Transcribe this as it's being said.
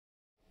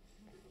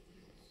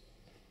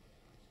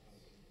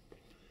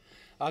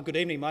Good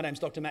evening. My name's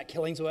Dr. Matt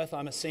Killingsworth.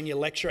 I'm a senior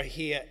lecturer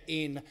here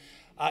in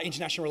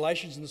International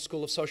Relations in the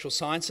School of Social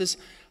Sciences,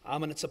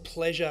 and it's a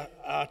pleasure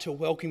to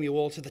welcome you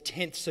all to the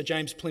 10th Sir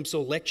James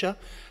Plimsoll Lecture.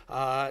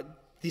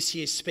 This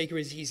year's speaker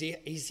is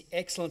His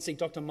Excellency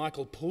Dr.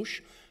 Michael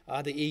Pulch,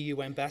 the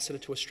EU Ambassador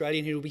to Australia,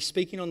 and he will be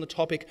speaking on the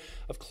topic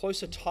of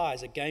closer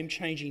ties, a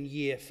game-changing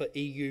year for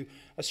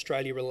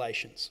EU-Australia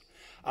relations.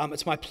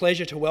 It's my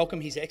pleasure to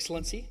welcome His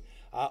Excellency,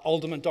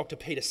 Alderman Dr.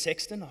 Peter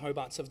Sexton,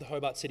 of the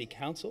Hobart City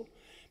Council,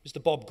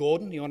 Mr. Bob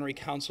Gordon, the Honorary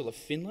Consul of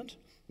Finland,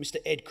 Mr.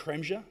 Ed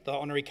Kremser, the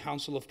Honorary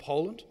Consul of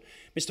Poland,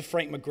 Mr.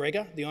 Frank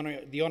McGregor,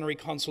 the Honorary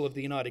Consul of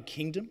the United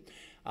Kingdom,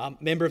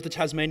 member of the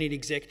Tasmanian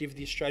Executive of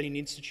the Australian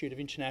Institute of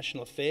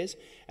International Affairs,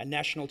 and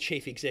National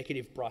Chief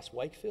Executive Bryce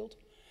Wakefield,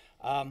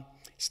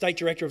 State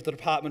Director of the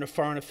Department of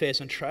Foreign Affairs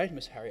and Trade,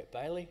 Ms. Harriet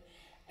Bailey,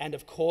 and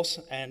of course,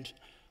 and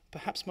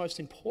perhaps most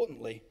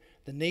importantly,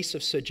 the niece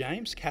of Sir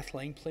James,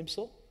 Kathleen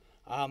Plimsoll,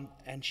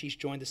 and she's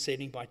joined this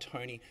evening by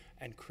Tony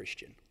and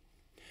Christian.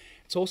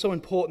 It's also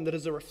important that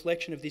as a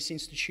reflection of this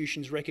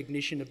institution's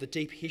recognition of the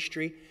deep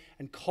history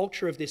and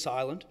culture of this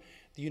island,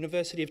 the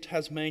University of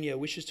Tasmania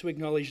wishes to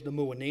acknowledge the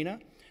Muwinina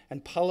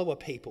and Palawa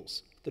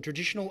peoples, the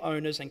traditional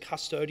owners and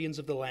custodians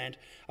of the land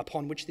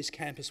upon which this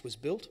campus was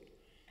built,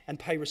 and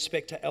pay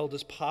respect to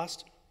elders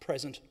past,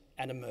 present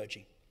and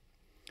emerging.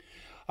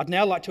 I'd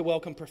now like to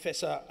welcome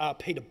Professor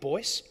Peter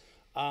Boyce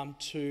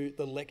to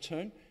the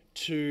lectern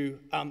to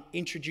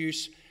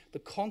introduce the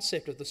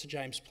concept of the Sir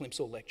James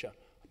Plimsoll Lecture.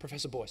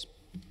 Professor Boyce.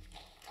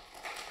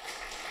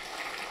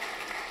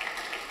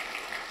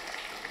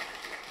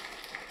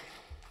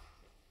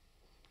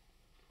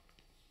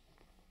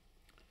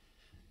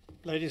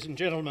 Ladies and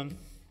gentlemen,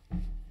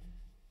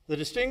 the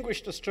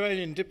distinguished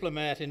Australian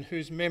diplomat in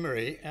whose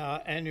memory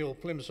our annual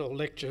Plimsoll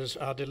lectures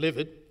are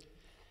delivered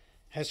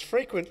has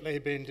frequently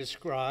been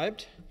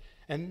described,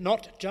 and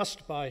not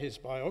just by his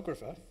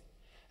biographer,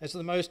 as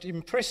the most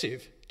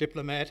impressive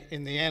diplomat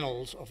in the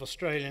annals of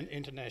Australian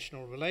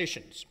international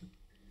relations.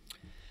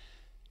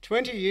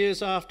 20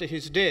 years after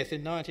his death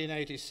in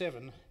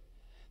 1987,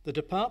 the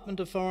Department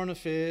of Foreign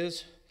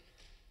Affairs,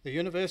 the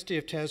University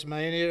of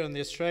Tasmania and the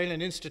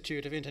Australian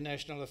Institute of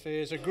International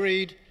Affairs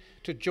agreed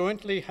to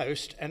jointly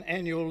host an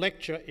annual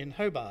lecture in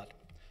Hobart,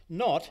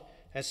 not,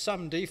 as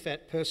some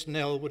DFAT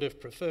personnel would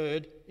have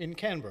preferred, in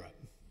Canberra.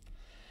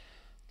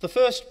 The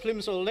first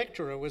Plimsoll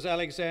lecturer was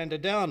Alexander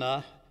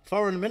Downer,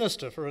 Foreign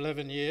Minister for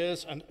 11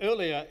 years and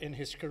earlier in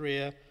his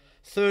career,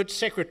 Third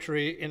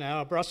Secretary in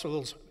our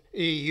Brussels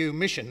EU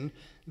mission,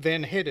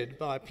 then headed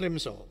by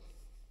Plimsoll.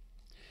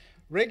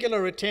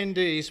 Regular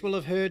attendees will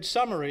have heard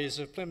summaries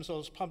of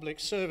Plimsoll's public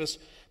service,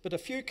 but a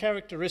few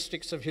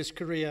characteristics of his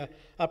career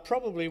are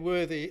probably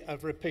worthy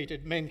of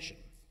repeated mention.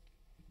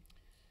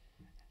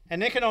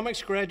 An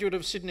economics graduate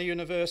of Sydney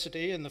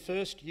University in the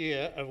first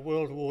year of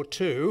World War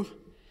II,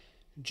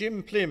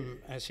 Jim Plim,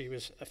 as he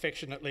was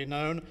affectionately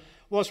known,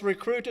 was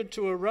recruited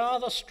to a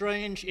rather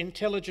strange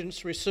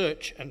intelligence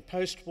research and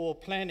post-war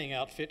planning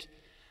outfit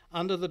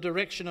under the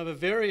direction of a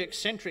very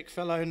eccentric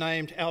fellow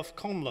named Alf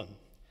Conlon,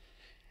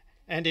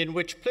 and in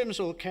which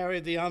Plimsoll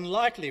carried the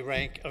unlikely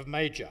rank of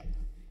Major.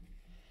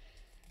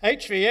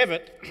 H.V.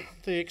 Evatt,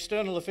 the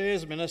External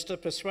Affairs Minister,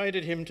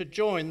 persuaded him to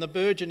join the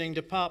burgeoning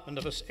Department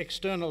of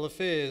External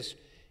Affairs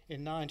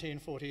in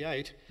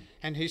 1948,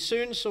 and he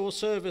soon saw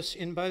service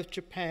in both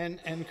Japan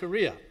and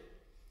Korea,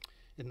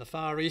 in the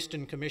Far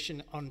Eastern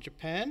Commission on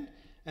Japan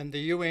and the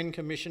UN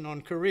Commission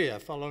on Korea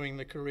following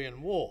the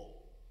Korean War.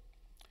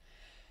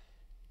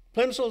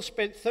 Plimsoll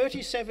spent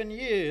 37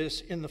 years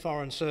in the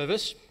Foreign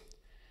Service,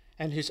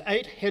 and his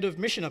 8 head of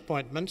mission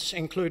appointments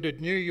included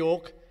New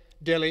York,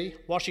 Delhi,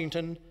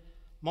 Washington,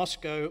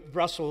 Moscow,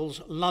 Brussels,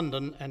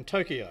 London and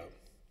Tokyo.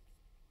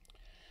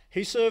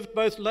 He served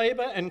both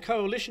Labour and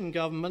coalition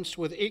governments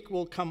with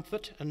equal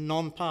comfort and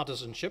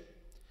non-partisanship,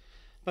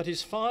 but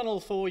his final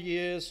 4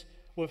 years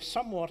were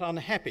somewhat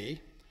unhappy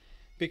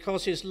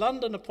because his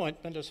London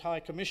appointment as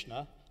High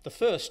Commissioner, the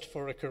first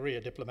for a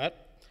career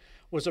diplomat,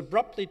 was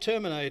abruptly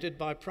terminated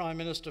by Prime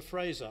Minister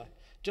Fraser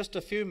just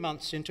a few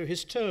months into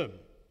his term,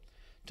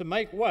 to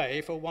make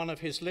way for one of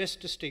his less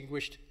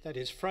distinguished, that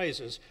is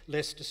Fraser's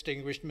less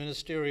distinguished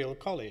ministerial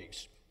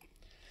colleagues.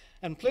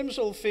 And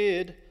Plimsoll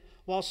feared,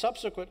 while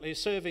subsequently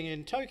serving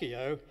in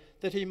Tokyo,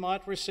 that he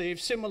might receive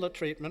similar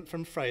treatment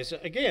from Fraser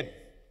again.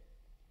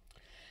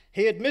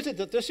 He admitted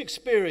that this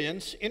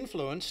experience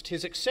influenced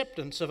his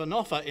acceptance of an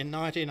offer in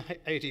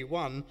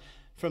 1981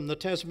 from the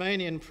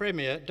Tasmanian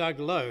Premier Doug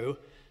Lowe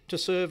to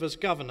serve as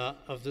governor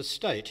of the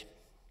state.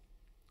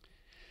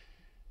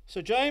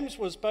 Sir James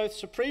was both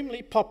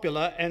supremely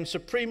popular and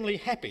supremely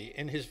happy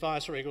in his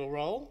viceregal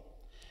role,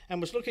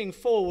 and was looking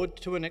forward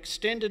to an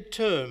extended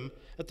term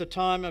at the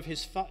time of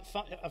his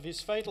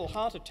fatal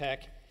heart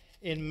attack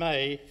in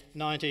May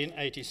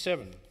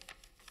 1987.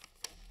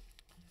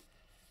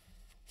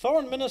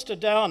 Foreign Minister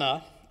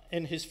Downer,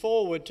 in his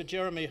foreword to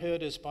Jeremy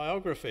Herder's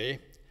biography,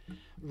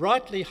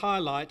 rightly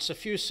highlights a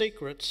few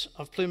secrets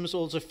of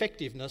Plimsoll's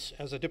effectiveness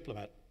as a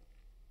diplomat.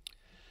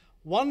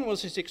 One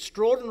was his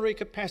extraordinary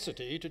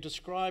capacity to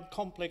describe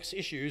complex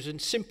issues in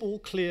simple,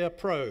 clear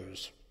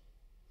prose.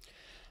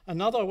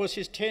 Another was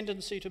his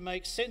tendency to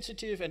make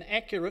sensitive and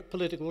accurate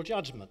political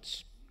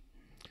judgments.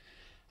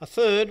 A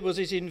third was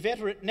his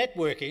inveterate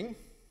networking,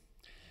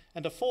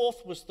 and a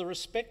fourth was the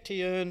respect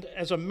he earned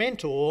as a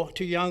mentor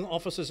to young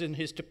officers in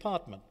his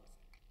department.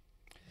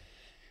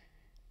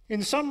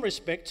 In some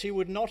respects, he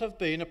would not have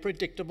been a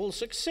predictable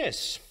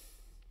success.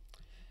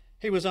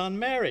 He was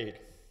unmarried.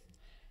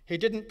 He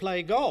didn't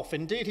play golf.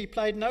 Indeed, he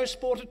played no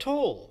sport at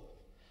all.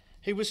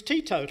 He was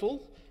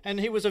teetotal, and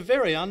he was a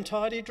very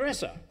untidy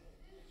dresser.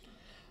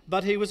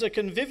 But he was a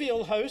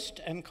convivial host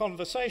and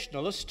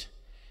conversationalist,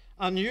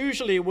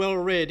 unusually well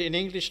read in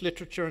English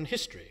literature and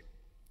history.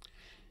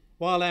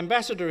 While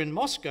ambassador in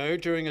Moscow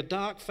during a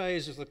dark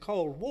phase of the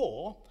Cold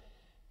War,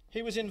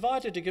 he was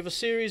invited to give a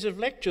series of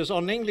lectures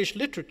on English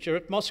literature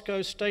at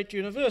Moscow State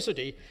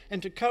University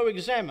and to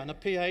co-examine a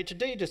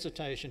PhD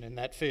dissertation in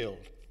that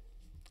field.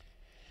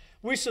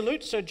 We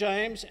salute Sir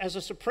James as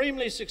a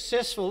supremely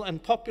successful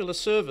and popular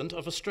servant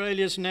of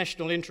Australia's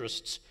national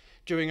interests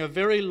during a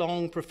very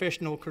long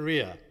professional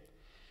career.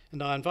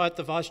 And I invite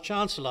the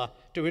Vice-Chancellor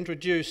to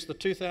introduce the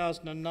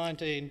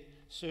 2019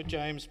 Sir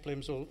James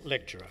Plimsoll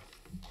Lecturer.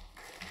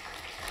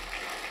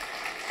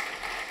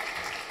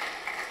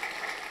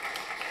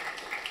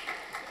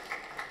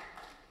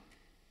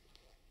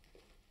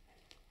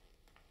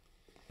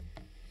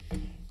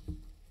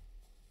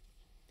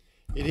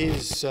 It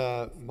is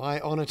my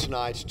honour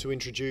tonight to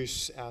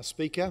introduce our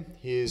speaker,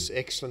 His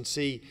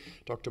Excellency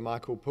Dr.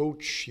 Michael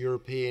Pulch,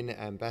 European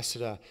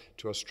Ambassador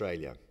to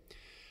Australia.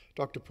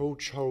 Dr.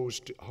 Pulch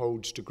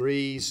holds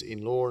degrees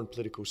in law and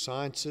political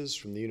sciences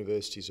from the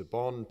universities of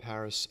Bonn,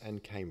 Paris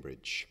and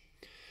Cambridge.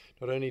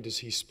 Not only does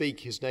he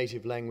speak his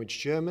native language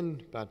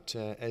German, but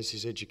as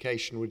his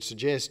education would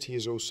suggest, he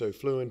is also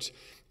fluent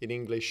in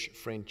English,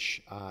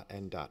 French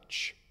and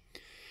Dutch.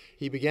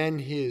 He began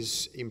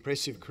his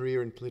impressive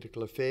career in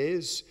political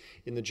affairs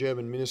in the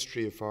German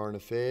Ministry of Foreign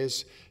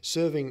Affairs,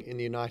 serving in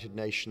the United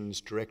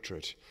Nations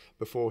Directorate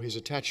before his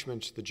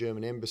attachment to the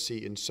German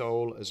Embassy in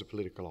Seoul as a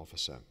political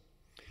officer.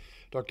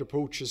 Dr.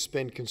 Pulch has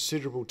spent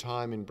considerable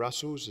time in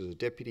Brussels as a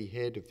deputy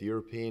head of the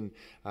European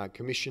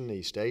Commission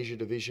East Asia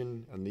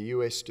Division and the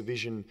US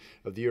Division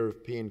of the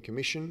European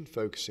Commission,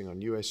 focusing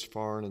on US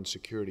foreign and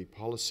security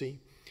policy.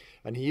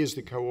 And he is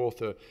the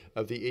co-author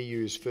of the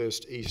EU's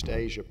first East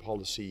Asia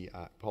policy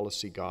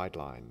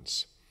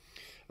guidelines.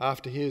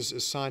 After his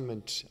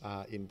assignment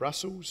in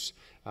Brussels,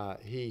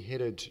 he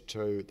headed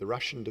to the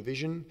Russian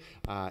division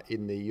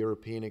in the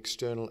European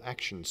External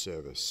Action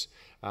Service,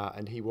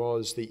 and he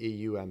was the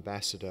EU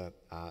ambassador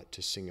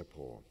to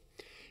Singapore.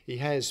 He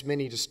has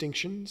many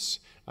distinctions.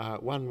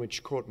 One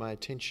which caught my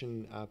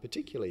attention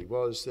particularly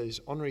was his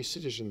honorary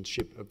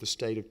citizenship of the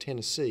state of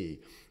Tennessee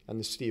and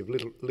the city of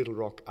Little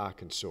Rock,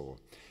 Arkansas.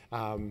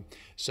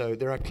 So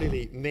there are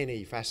clearly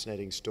many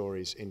fascinating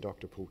stories in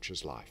Dr.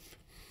 Pulch's life.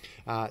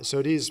 So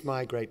it is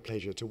my great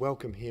pleasure to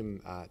welcome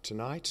him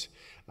tonight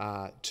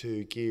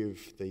to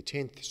give the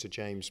 10th Sir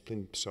James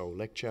Plimsoll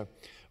Lecture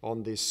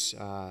on this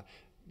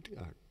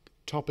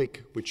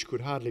topic which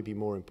could hardly be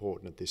more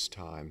important at this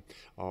time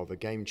of a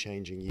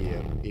game-changing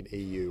year in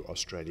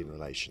EU-Australian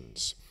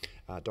relations.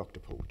 Dr.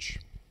 Pulch.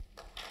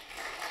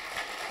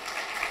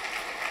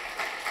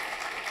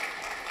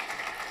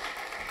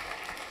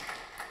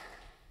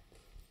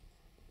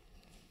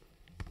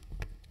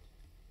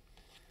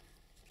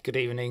 Good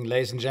evening,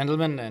 ladies and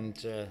gentlemen,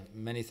 and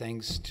many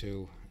thanks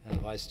to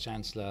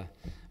Vice-Chancellor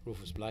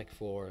Rufus Black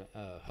for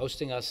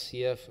hosting us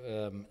here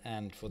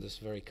and for this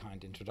very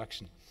kind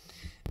introduction.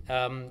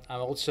 I'm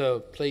also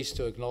pleased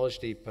to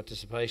acknowledge the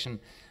participation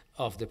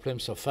of the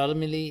Plimsoll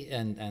family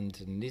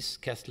and niece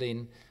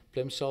Kathleen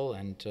Plimsoll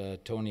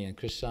and Tony and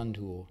Christian,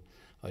 who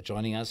are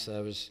joining us. I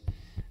was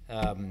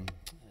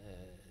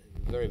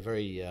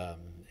very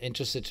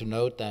interested to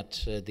note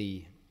that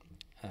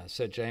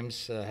Sir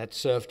James had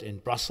served in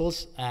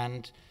Brussels,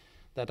 and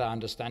that I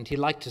understand he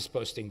liked his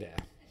posting there.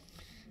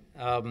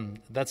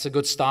 That's a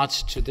good start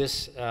to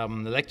this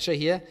lecture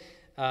here.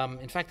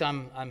 In fact,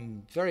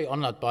 I'm very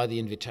honored by the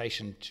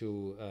invitation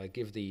to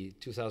give the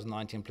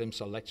 2019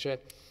 Plimsoll lecture,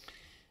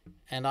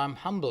 and I'm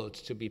humbled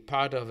to be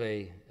part of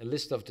a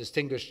list of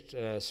distinguished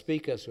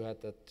speakers who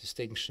had that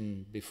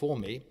distinction before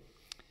me,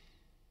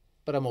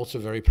 but I'm also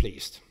very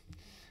pleased.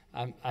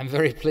 I'm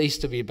very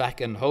pleased to be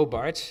back in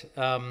Hobart.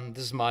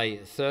 This is my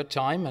third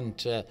time,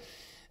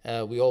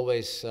 and we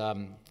always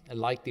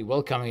like the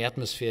welcoming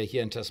atmosphere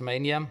here in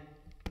Tasmania.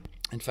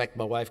 In fact,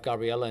 my wife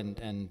Gabriella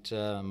and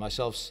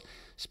myself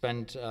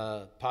spent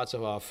parts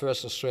of our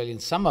first Australian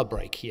summer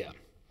break here.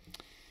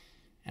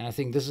 And I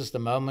think this is the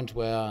moment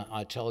where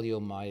I tell you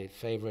my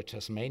favorite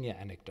Tasmania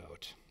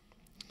anecdote.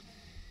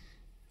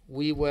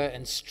 We were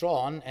in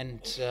Strahan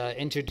and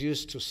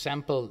introduced to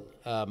sample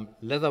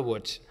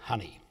leatherwood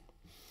honey,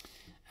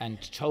 and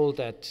told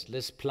that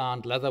this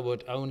plant,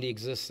 leatherwood, only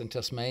exists in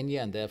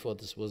Tasmania, and therefore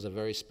this was a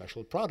very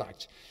special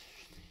product.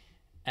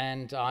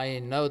 And I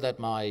know that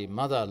my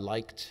mother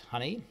liked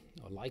honey,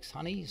 or likes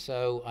honey,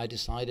 so I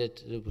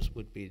decided it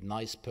would be a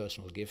nice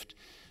personal gift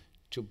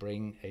to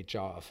bring a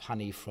jar of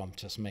honey from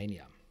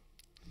Tasmania,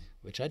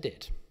 which I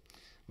did.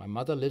 My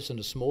mother lives in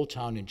a small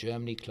town in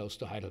Germany close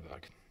to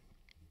Heidelberg.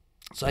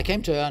 So I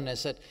came to her and I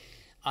said,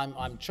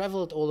 I'm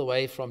traveled all the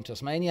way from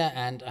Tasmania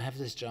and I have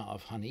this jar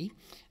of honey.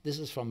 This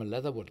is from a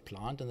leatherwood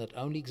plant and that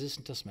only exists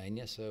in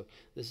Tasmania, so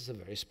this is a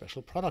very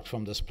special product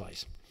from this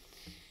place.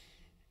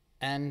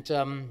 And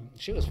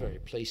she was very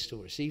pleased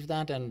to receive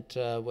that, and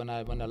when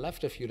I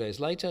left a few days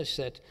later, she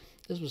said,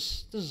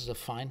 this is a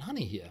fine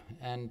honey here,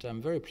 and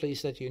I'm very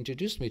pleased that you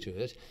introduced me to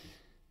it.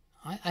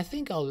 I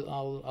think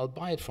I'll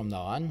buy it from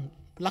now on.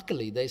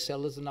 Luckily, they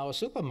sell it in our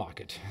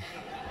supermarket.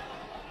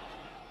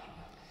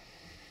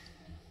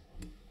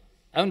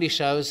 Only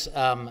shows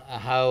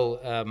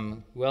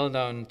how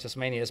well-known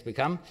Tasmania has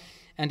become.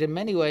 And in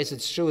many ways,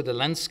 it's true, the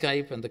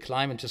landscape and the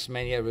climate in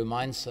Tasmania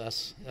reminds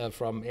us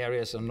from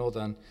areas of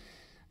northern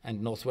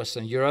and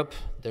northwestern Europe.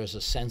 There's a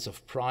sense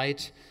of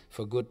pride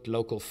for good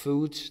local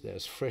food.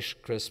 There's fresh,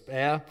 crisp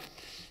air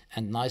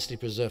and nicely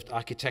preserved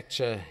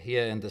architecture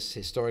here in this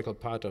historical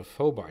part of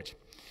Hobart.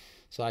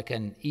 So I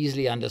can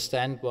easily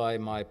understand why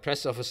my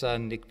press officer,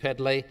 Nick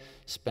Pedley,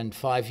 spent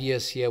 5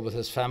 years here with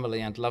his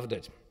family and loved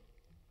it.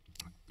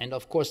 And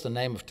of course, the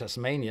name of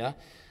Tasmania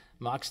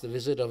marks the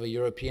visit of a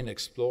European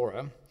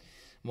explorer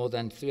more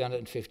than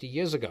 350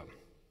 years ago.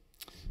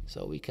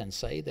 So we can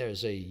say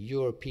there's a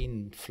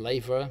European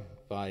flavor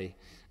by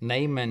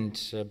name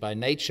and by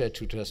nature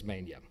to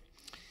Tasmania.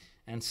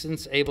 And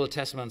since Abel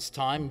Tasman's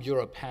time,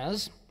 Europe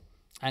has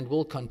and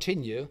will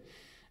continue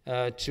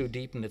to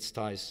deepen its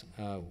ties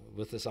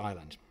with this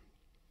island.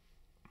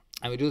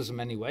 And we do this in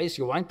many ways.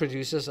 Your wine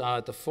producers are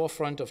at the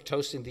forefront of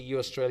toasting the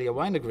EU-Australia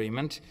wine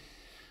agreement,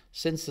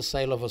 since the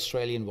sale of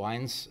Australian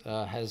wines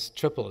has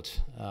tripled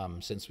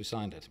since we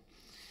signed it.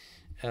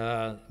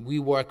 We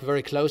work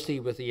very closely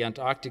with the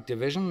Antarctic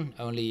Division,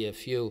 only a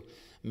few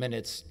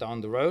minutes down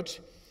the road,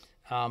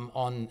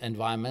 on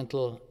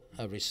environmental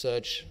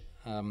research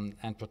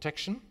and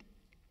protection.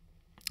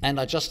 And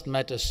I just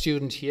met a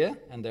student here,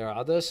 and there are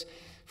others,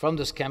 from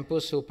this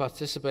campus who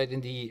participate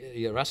in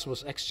the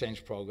Erasmus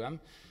exchange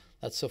program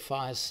that so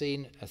far has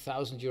seen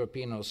 1,000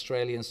 European and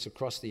Australians to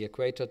cross the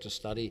equator to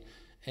study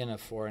in a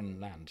foreign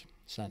land.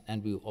 So,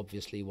 and we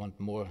obviously want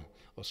more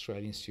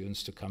Australian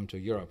students to come to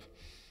Europe.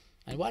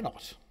 And why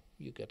not?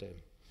 You get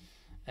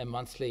a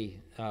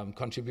monthly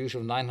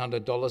contribution of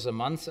 $900 a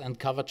month and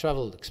cover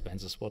travel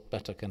expenses. What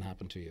better can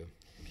happen to you?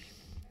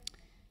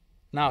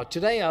 Now,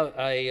 today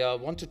I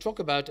want to talk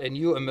about a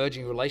new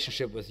emerging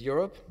relationship with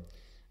Europe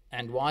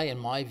and why, in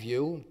my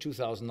view,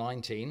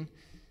 2019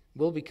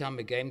 will become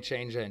a game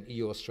changer in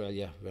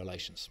EU-Australia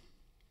relations.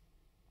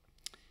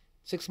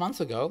 6 months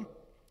ago,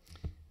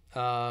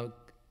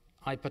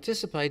 I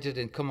participated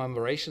in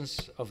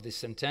commemorations of the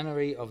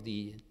centenary of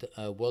the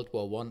World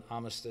War I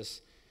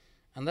armistice,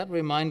 and that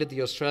reminded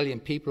the Australian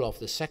people of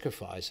the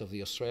sacrifice of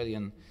the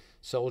Australian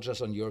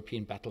soldiers on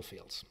European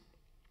battlefields.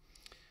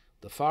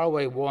 The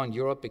faraway war in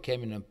Europe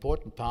became an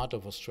important part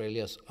of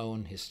Australia's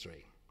own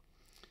history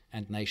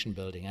and nation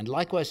building. And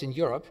likewise in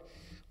Europe,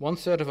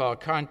 1/3 of our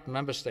current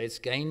member states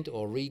gained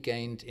or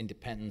regained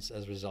independence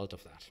as a result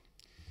of that.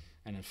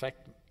 And in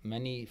fact,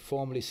 many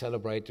formally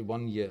celebrated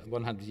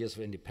 100 years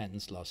of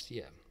independence last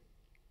year.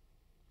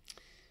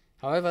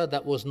 However,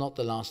 that was not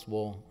the last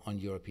war on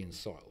European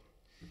soil.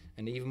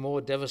 An even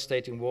more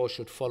devastating war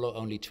should follow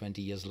only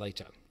 20 years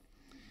later.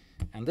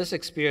 And this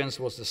experience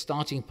was the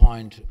starting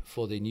point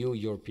for the new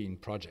European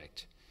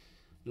project,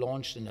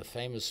 launched in a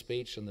famous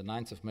speech on the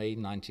 9th of May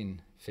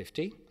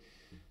 1950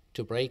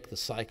 to break the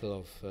cycle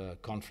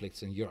of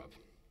conflicts in Europe.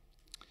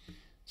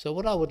 So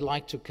what I would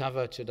like to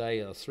cover today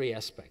are 3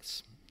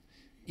 aspects.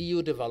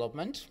 EU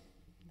development,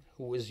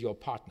 who is your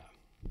partner?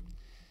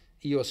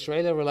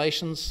 EU-Australia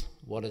relations,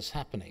 what is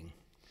happening?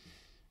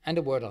 And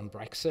a word on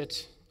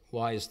Brexit,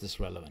 why is this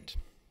relevant?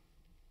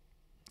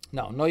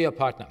 Now, know your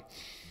partner.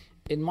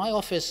 In my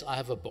office, I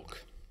have a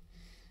book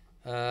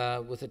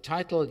with the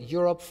title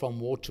Europe from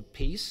War to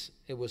Peace.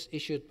 It was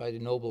issued by the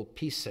Nobel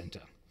Peace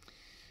Center.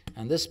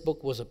 And this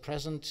book was a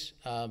present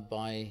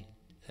by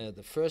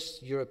the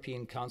first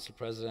European Council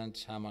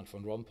President, Herman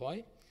van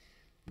Rompuy.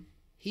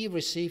 He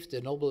received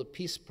the Nobel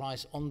Peace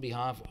Prize on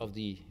behalf of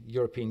the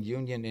European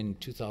Union in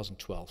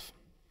 2012.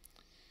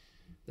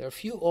 There are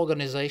few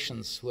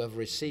organizations who have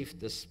received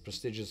this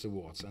prestigious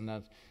awards, and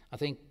I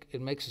think it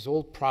makes us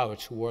all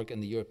proud who work in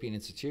the European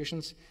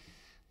institutions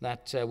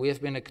that we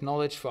have been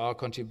acknowledged for our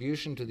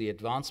contribution to the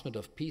advancement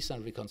of peace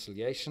and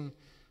reconciliation,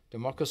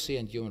 democracy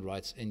and human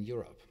rights in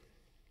Europe.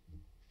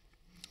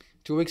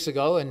 2 weeks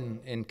ago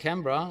in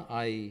Canberra,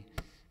 I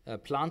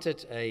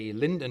planted a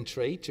linden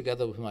tree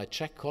together with my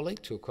Czech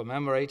colleague to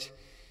commemorate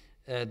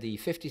the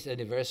 50th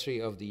anniversary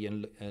of the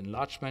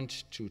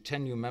enlargement to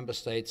 10 new member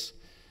states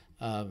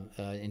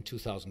in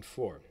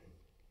 2004.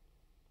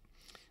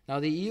 Now,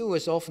 the EU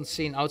is often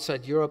seen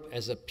outside Europe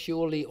as a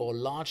purely or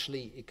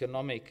largely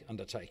economic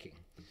undertaking,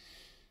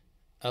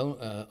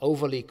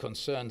 overly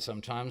concerned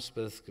sometimes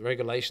with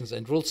regulations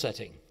and rule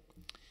setting.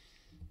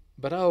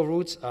 But our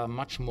roots are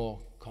much more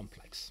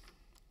complex.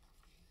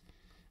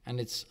 And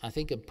it's, I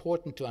think,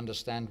 important to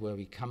understand where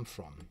we come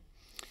from.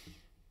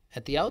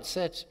 At the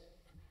outset,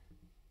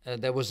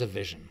 there was a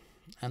vision,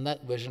 and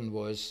that vision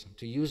was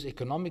to use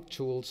economic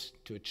tools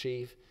to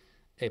achieve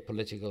a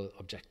political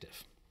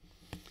objective.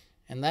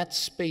 In that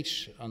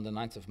speech on the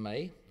 9th of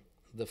May,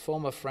 the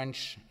former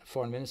French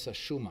Foreign Minister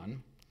Schuman,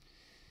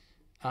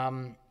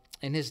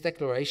 in his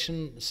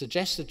declaration,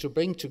 suggested to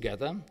bring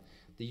together,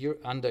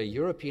 under a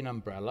European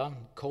umbrella,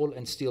 coal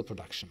and steel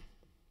production.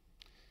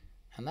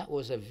 And that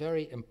was a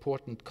very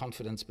important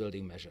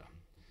confidence-building measure,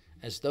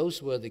 as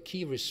those were the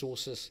key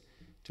resources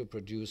to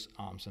produce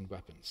arms and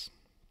weapons.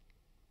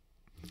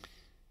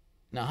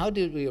 Now, how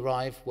did we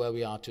arrive where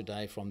we are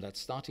today from that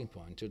starting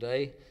point?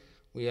 Today,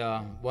 we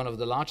are one of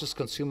the largest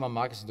consumer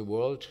markets in the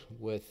world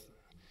with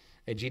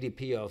a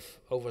GDP of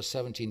over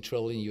 17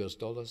 trillion US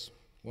dollars,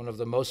 one of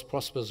the most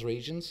prosperous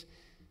regions,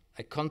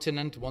 a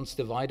continent once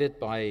divided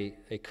by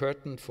a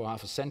curtain for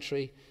half a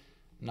century,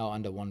 now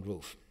under one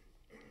roof.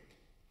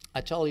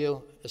 I tell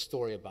you a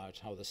story about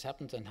how this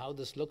happened and how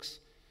this looks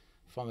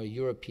from a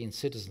European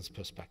citizen's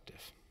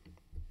perspective,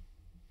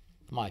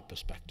 my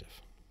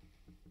perspective.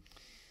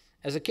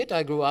 As a kid,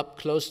 I grew up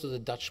close to the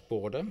Dutch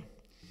border,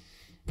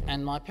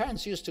 and my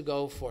parents used to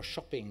go for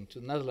shopping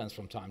to the Netherlands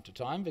from time to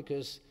time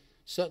because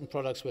certain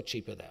products were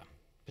cheaper there,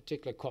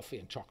 particularly coffee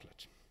and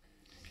chocolate.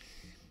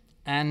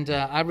 And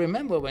I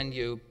remember when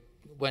you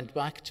drive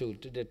back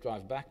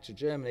to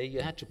Germany, you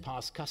had to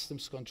pass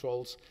customs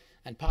controls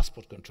and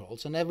passport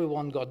controls, and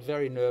everyone got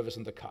very nervous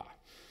in the car,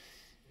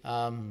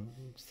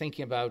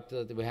 thinking about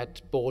that we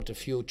had bought a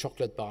few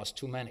chocolate bars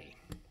too many.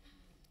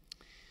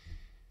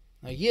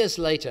 Now, years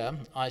later,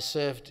 I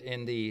served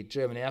in the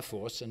German Air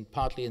Force and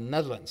partly in the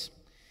Netherlands.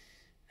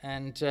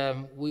 And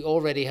we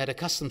already had a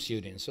customs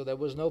union, so there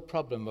was no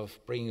problem of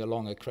bringing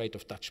along a crate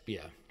of Dutch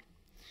beer.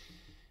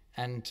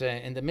 And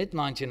in the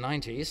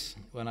mid-1990s,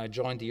 when I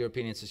joined the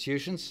European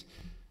institutions,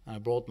 I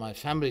brought my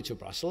family to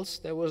Brussels.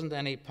 There wasn't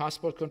any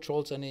passport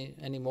controls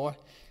anymore.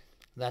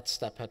 That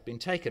step had been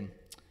taken.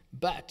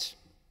 But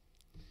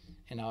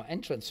in our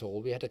entrance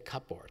hall, we had a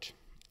cupboard,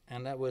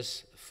 and that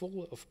was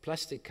full of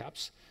plastic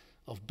cups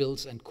of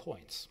bills and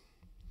coins.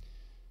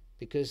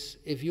 Because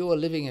if you were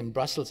living in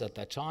Brussels at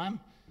that time,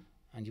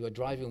 and you were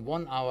driving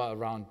 1 hour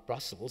around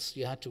Brussels,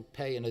 you had to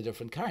pay in a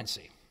different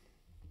currency.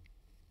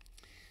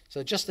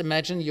 So just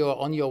imagine you're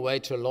on your way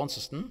to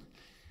Launceston,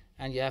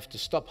 and you have to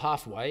stop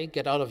halfway,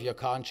 get out of your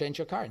car, and change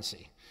your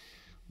currency.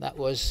 That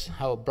was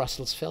how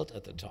Brussels felt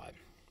at the time.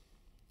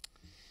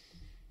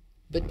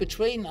 But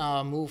between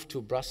our move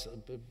to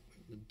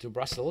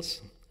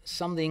Brussels,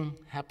 something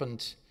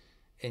happened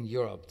in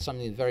Europe,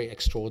 something very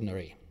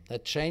extraordinary,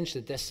 that changed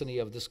the destiny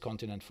of this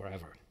continent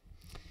forever.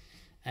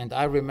 And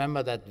I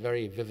remember that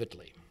very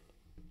vividly.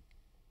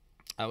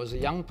 I was a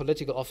young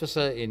political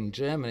officer in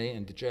Germany,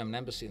 in the German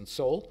embassy in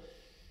Seoul,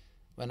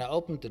 when I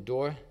opened the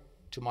door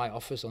to my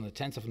office on the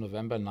 10th of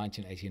November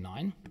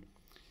 1989.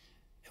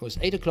 It was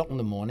 8 o'clock in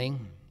the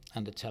morning,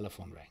 and the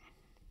telephone rang.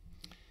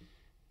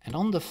 And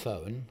on the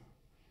phone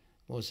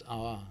was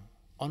our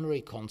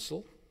honorary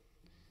consul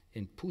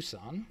in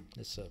Busan,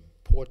 that's a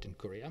port in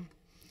Korea,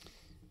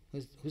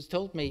 who's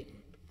told me,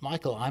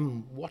 Michael,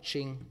 I'm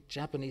watching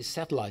Japanese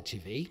satellite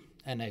TV,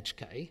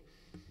 NHK,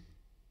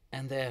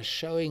 and they're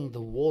showing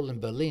the wall in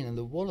Berlin, and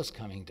the wall is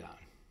coming down.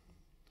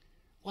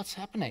 What's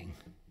happening?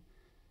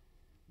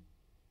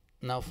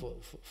 Now,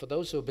 for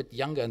those who are a bit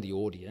younger in the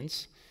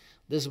audience,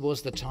 this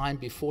was the time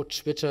before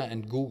Twitter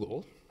and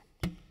Google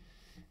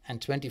and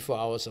 24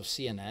 hours of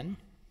CNN.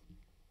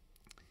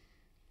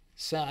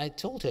 So I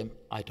told him,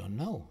 I don't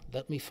know,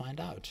 let me find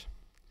out.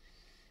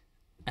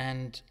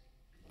 And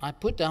I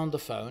put down the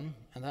phone,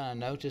 and then I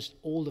noticed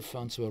all the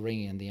phones were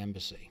ringing in the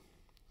embassy.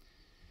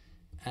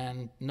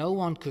 And no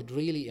one could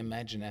really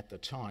imagine at the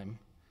time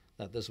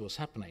that this was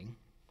happening.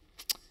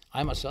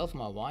 I myself,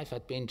 my wife,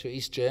 had been to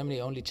East Germany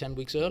only 10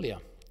 weeks earlier.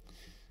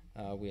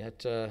 We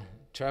had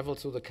traveled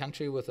through the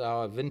country with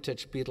our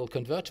vintage Beetle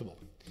convertible.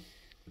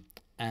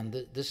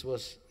 And this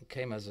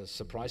came as a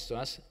surprise to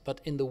us.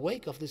 But in the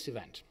wake of this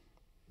event,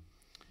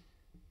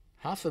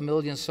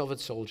 500,000 Soviet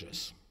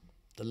soldiers,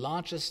 the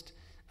largest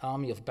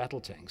army of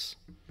battle tanks,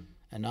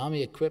 an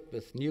army equipped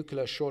with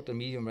nuclear short and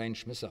medium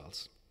range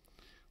missiles,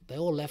 they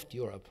all left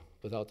Europe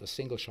without a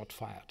single shot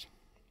fired.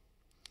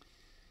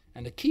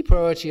 And a key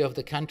priority of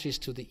the countries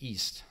to the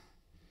east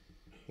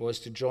was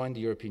to join the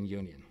European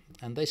Union.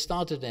 And they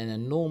started an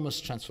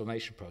enormous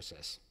transformation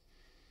process,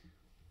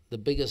 the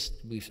biggest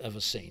we've ever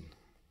seen.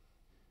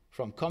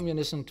 From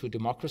communism to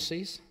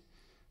democracies,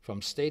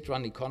 from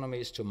state-run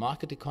economies to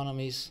market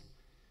economies,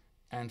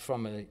 and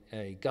from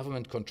a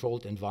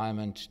government-controlled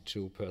environment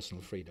to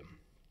personal freedom.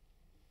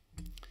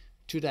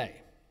 Today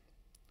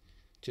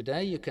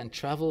you can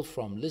travel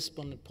from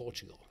Lisbon in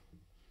Portugal,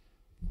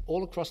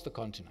 all across the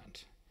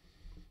continent,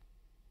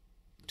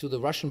 to the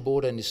Russian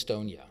border in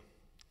Estonia,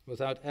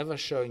 without ever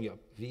showing your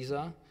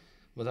visa,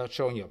 without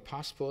showing your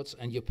passports,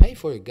 and you pay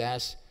for your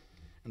gas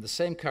in the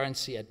same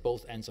currency at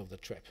both ends of the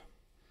trip.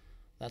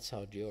 That's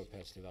how Europe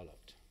has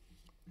developed.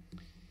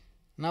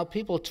 Now,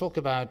 people talk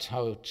about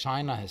how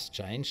China has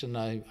changed, and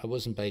I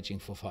was in Beijing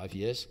for 5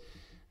 years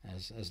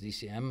as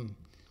DCM,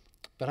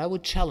 but I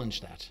would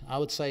challenge that. I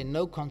would say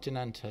no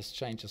continent has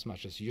changed as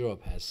much as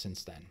Europe has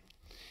since then.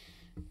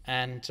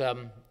 And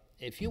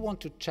if you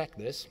want to check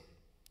this,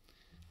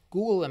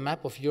 Google a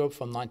map of Europe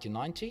from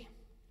 1990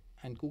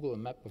 and Google a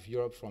map of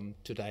Europe from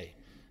today,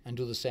 and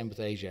do the same with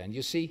Asia, and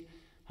you see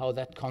how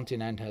that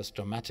continent has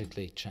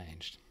dramatically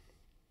changed.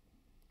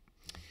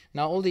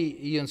 Now, all the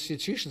EU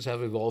institutions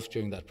have evolved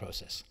during that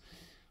process.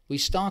 We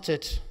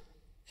started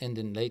in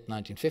the late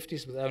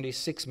 1950s with only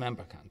 6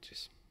 member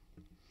countries.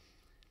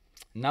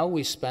 Now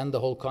we span the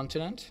whole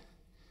continent,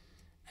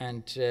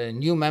 and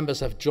new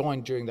members have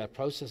joined during that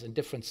process in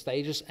different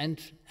stages, and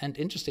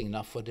interesting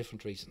enough, for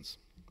different reasons.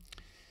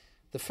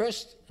 The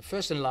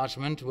first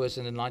enlargement was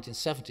in the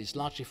 1970s,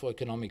 largely for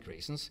economic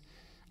reasons: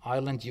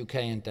 Ireland, UK,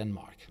 and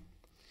Denmark.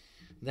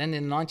 Then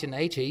in the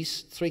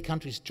 1980s, 3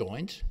 countries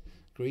joined,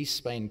 Greece,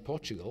 Spain, and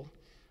Portugal,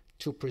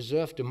 to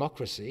preserve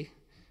democracy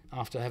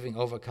after having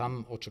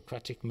overcome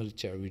autocratic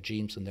military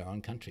regimes in their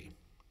own country.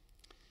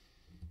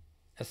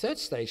 A third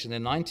stage in the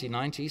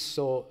 1990s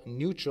saw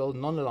neutral,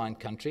 non-aligned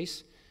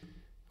countries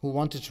who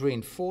wanted to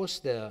reinforce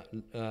their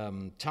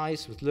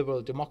ties with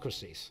liberal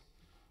democracies: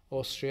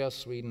 Austria,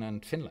 Sweden,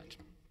 and Finland.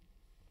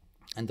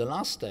 And the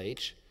last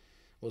stage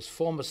was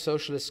former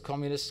socialist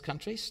communist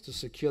countries to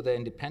secure their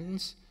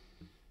independence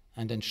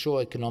and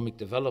ensure economic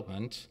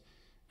development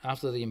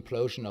after the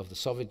implosion of the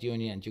Soviet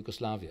Union and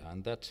Yugoslavia.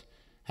 And that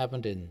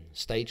happened in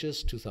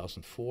stages: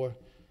 2004,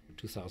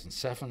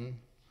 2007,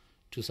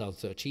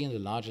 2013, the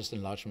largest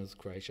enlargement with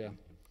Croatia.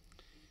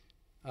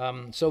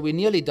 So we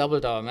nearly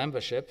doubled our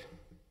membership,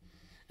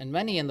 and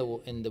many in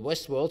the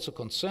West were also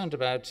concerned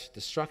about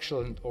the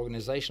structural and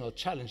organizational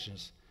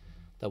challenges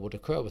that would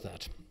occur with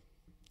that.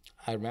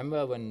 I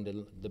remember when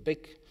the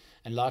big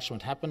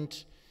enlargement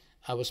happened,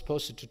 I was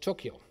posted to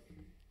Tokyo.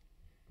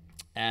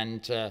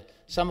 And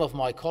some of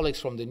my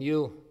colleagues from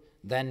the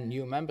then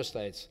new member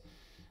states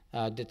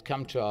did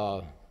come to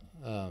our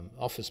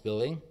office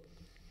building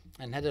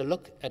and had a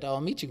look at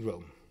our meeting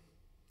room.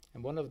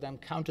 And one of them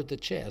counted the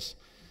chairs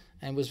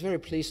and was very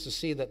pleased to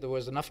see that there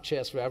was enough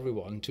chairs for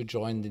everyone to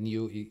join the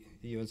new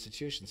EU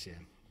institutions here.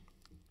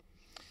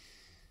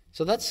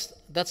 So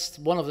that's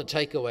one of the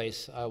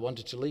takeaways I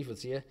wanted to leave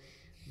with you: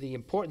 the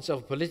importance of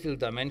a political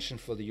dimension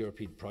for the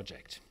European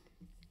project.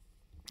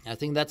 I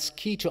think that's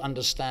key to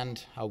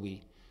understand how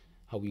we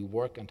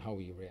work and how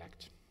we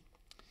react.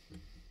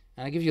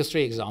 And I'll give you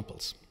 3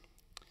 examples.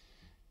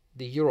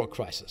 The euro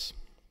crisis.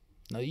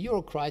 Now, the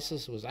euro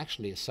crisis was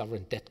actually a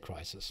sovereign debt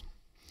crisis.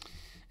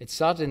 It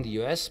started in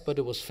the US, but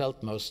it was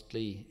felt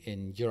mostly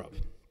in Europe.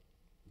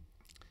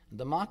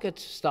 The market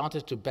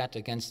started to bet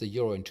against the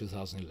euro in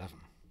 2011.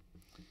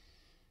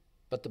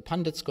 But the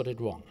pundits got it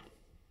wrong.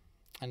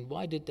 And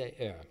why did they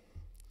err?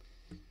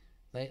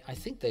 I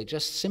think they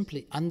just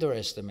simply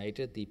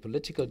underestimated the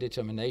political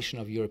determination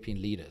of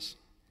European leaders.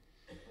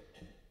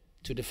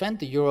 To defend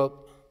the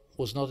euro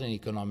was not an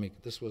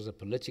economic, this was a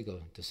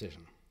political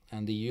decision.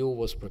 And the EU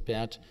was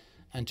prepared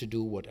and to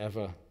do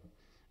whatever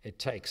it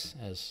takes,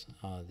 as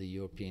the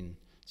European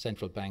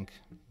Central Bank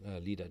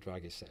leader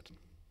Draghi said.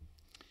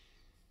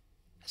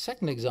 A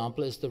second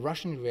example is the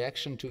Russian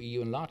reaction to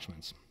EU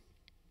enlargements.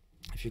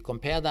 If you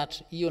compare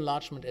that EU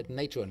enlargement and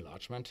NATO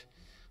enlargement,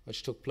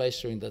 which took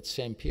place during that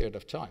same period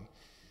of time,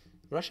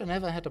 Russia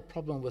never had a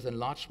problem with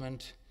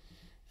enlargement,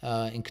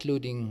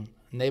 including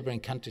neighboring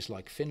countries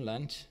like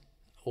Finland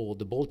or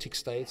the Baltic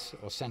states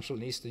or Central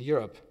and Eastern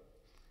Europe.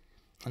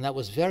 And that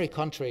was very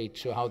contrary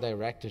to how they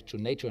reacted to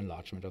NATO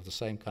enlargement of the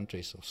same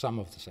countries, or some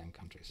of the same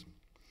countries.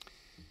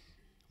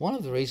 One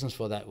of the reasons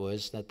for that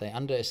was that they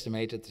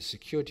underestimated the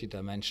security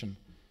dimension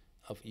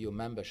of EU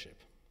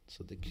membership,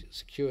 so the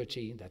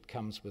security that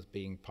comes with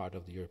being part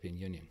of the European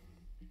Union.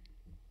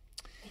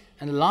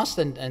 And the last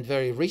and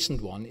very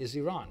recent one is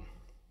Iran.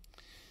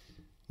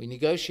 We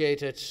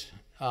negotiated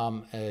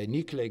a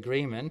nuclear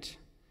agreement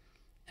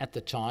at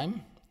the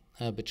time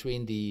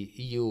between the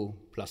EU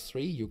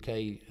 +3,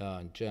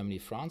 UK, Germany,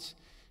 France,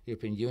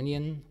 European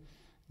Union,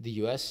 the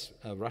US,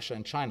 Russia,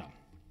 and China.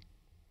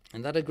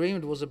 And that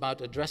agreement was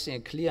about addressing a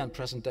clear and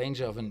present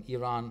danger of an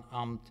Iran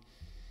armed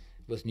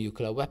with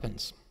nuclear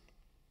weapons.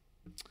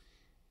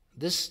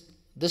 This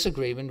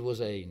agreement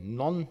was a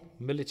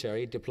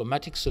non-military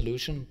diplomatic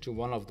solution to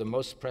one of the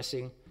most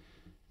pressing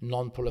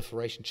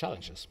non-proliferation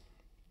challenges.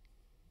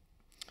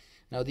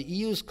 Now, the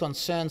EU's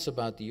concerns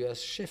about the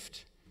US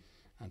shift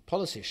and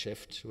policy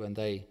shift when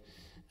they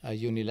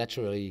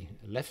unilaterally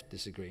left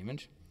this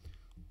agreement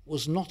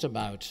was not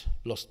about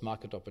lost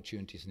market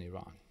opportunities in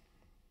Iran.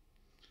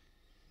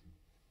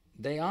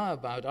 They are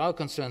about our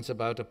concerns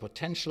about the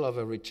potential of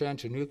a return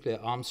to nuclear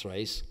arms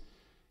race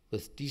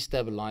with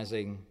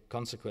destabilizing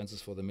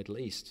consequences for the Middle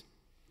East.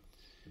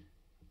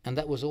 And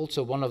that was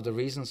also one of the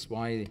reasons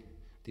why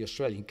the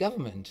Australian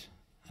government,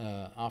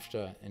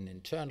 after an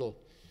internal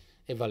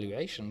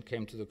evaluation,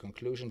 came to the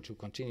conclusion to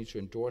continue to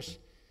endorse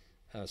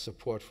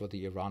support for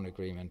the Iran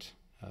agreement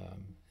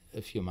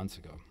a few months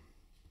ago.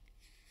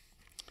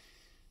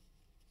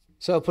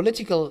 So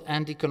political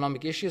and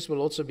economic issues will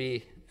also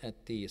be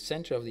at the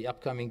center of the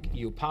upcoming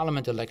EU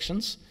Parliament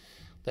elections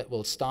that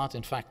will start,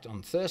 in fact,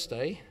 on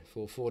Thursday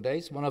for 4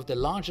 days, one of the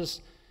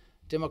largest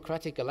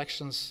democratic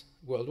elections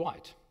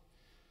worldwide.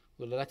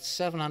 We'll elect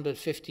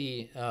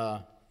 750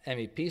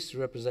 MEPs to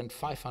represent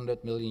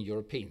 500 million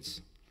Europeans.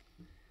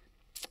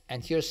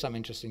 And here's some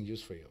interesting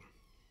news for you.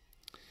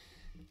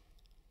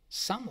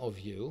 Some of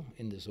you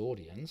in this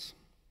audience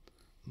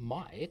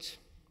might,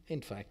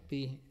 in fact,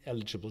 be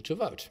eligible to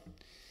vote.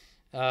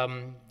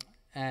 20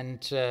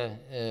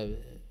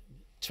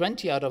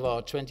 out of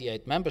our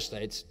 28 member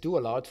states do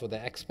allow for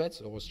their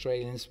expats or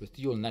Australians with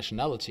dual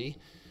nationality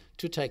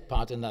to take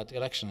part in that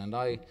election. And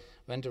I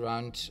went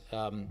around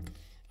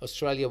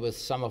Australia with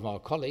some of our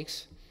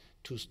colleagues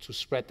to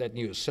spread that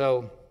news.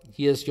 So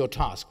here's your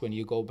task when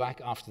you go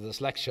back after this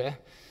lecture.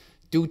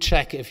 Do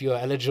check if you're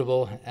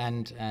eligible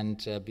and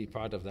be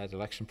part of that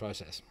election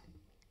process.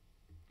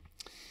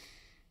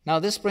 Now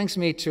this brings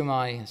me to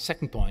my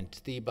second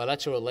point, the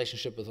bilateral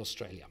relationship with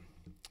Australia.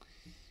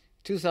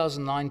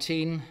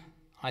 2019,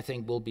 I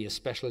think, will be a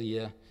special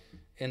year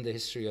in the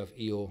history of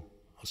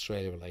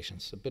EU-Australia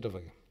relations, a bit of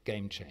a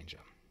game changer.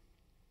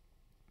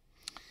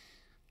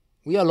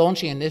 We are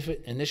launching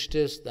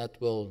initiatives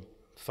that will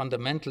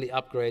fundamentally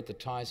upgrade the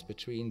ties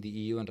between the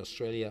EU and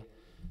Australia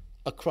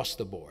across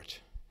the board,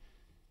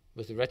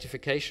 with the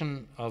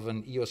ratification of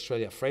an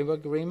EU-Australia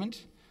framework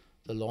agreement,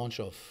 the launch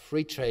of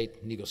free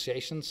trade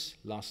negotiations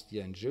last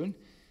year in June,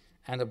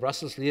 and the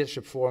Brussels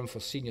Leadership Forum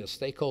for senior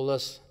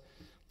stakeholders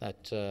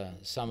that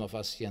some of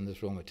us here in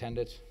this room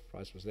attended.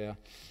 Price was there,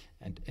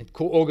 and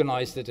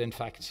co-organized it, in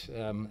fact,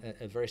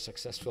 a very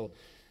successful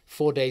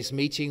 4 days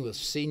meeting with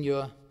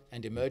senior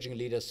and emerging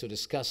leaders to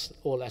discuss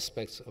all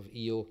aspects of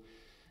EU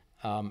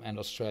and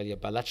Australia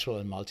bilateral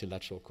and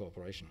multilateral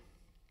cooperation.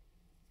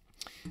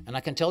 And I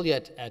can tell you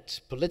at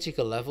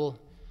political level,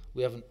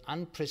 we have an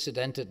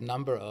unprecedented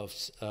number of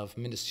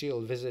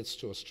ministerial visits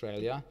to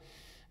Australia,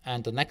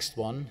 and the next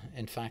one,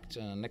 in fact,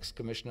 next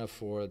commissioner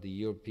for the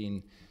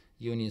European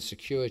Union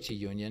Security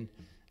Union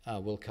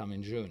will come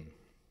in June.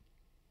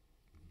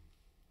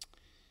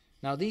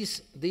 Now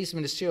these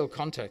ministerial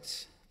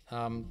contacts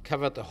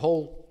covered the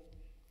whole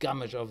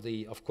gamut of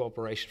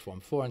cooperation,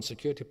 from foreign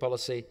security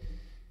policy,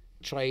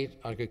 trade,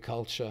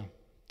 agriculture,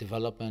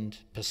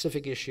 development,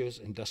 Pacific issues,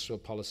 industrial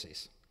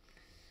policies.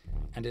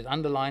 And it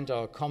underlined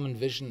our common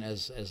vision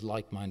as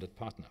like-minded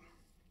partner.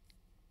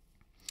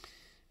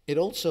 It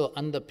also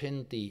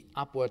underpinned the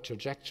upward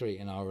trajectory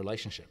in our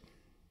relationship.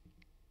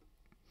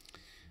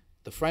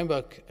 The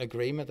framework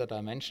agreement that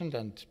I mentioned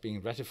and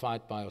being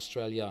ratified by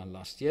Australia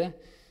last year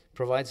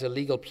provides a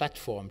legal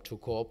platform to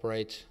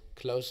cooperate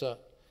closer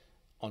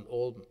on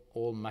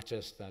all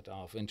matters that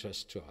are of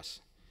interest to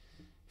us,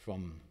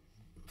 from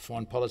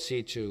foreign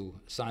policy to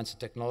science and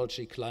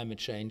technology, climate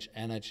change,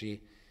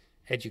 energy,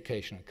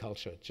 education and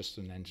culture, just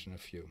to mention a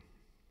few.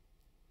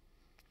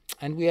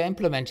 And we are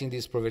implementing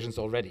these provisions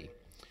already.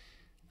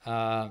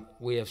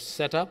 We have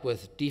set up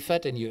with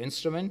DFAT a new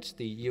instrument,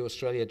 the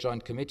EU-Australia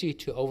Joint Committee,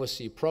 to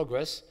oversee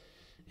progress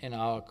in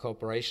our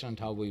cooperation and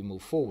how we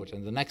move forward.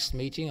 And the next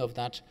meeting of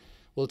that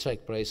will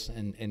take place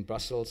in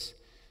Brussels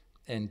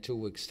in 2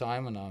 weeks'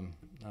 time, and I'm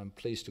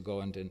pleased to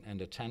go and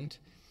attend.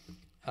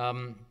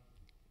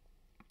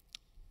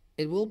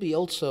 It will be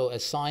also a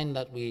sign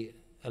that we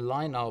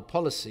align our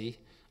policy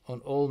on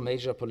all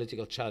major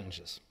political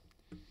challenges.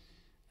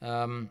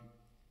 I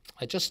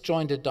just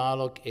joined a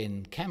dialogue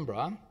in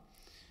Canberra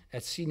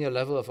at senior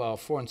level of our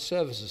foreign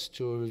services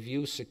to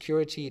review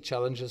security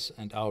challenges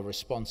and our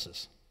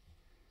responses.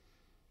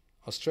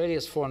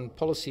 Australia's foreign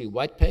policy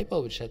white paper,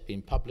 which had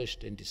been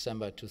published in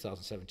December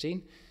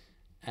 2017,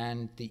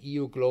 and the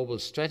EU global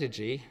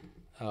strategy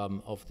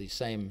of the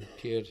same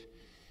period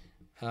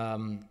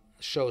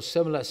show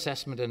similar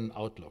assessment and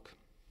outlook.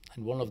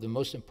 And one of the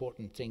most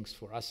important things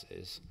for us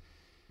is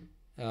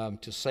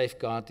to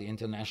safeguard the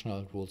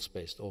international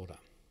rules-based order.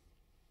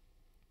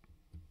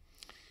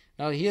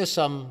 Now, here are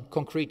some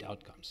concrete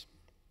outcomes.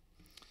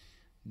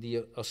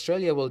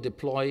 Australia will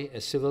deploy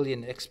a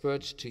civilian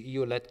expert to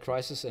EU-led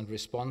crisis and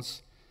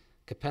response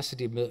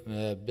capacity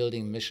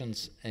building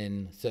missions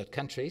in third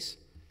countries.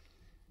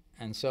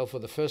 And so for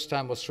the first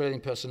time,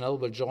 Australian personnel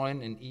will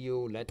join an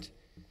EU-led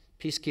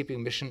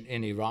peacekeeping mission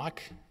in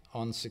Iraq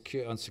on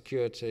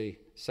security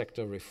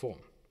sector reform.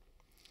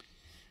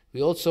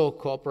 We also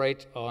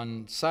cooperate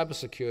on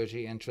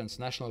cybersecurity and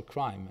transnational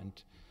crime. And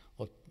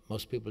what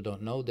most people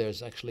don't know,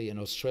 there's actually an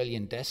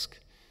Australian desk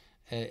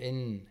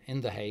in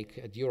The Hague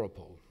at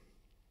Europol.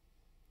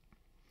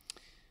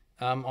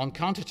 On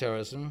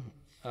counterterrorism,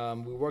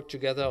 we work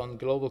together on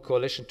global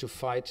coalition to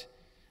fight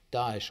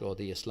Daesh, or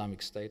the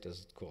Islamic State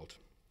as it's called.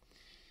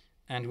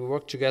 And we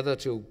work together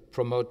to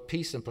promote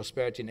peace and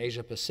prosperity in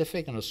Asia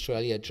Pacific, and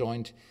Australia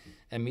joined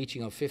a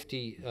meeting of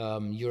 50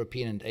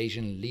 European and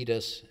Asian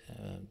leaders,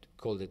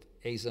 called it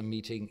ASA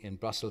meeting in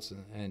Brussels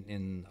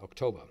in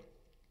October.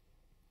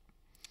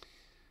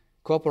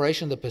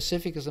 Cooperation in the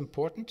Pacific is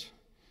important.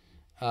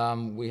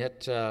 We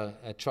had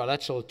a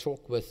trilateral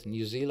talk with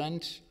New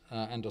Zealand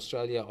and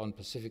Australia on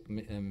Pacific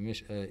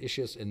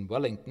issues in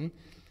Wellington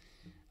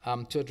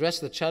to address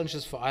the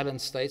challenges for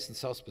island states in the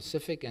South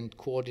Pacific and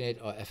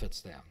coordinate our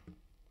efforts there.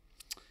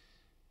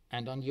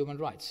 And on human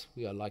rights,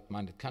 we are a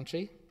like-minded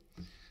country.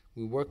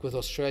 We work with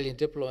Australian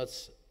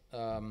diplomats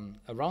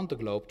around the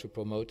globe to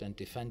promote and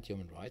defend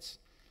human rights.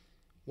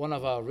 One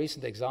of our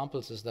recent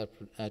examples is that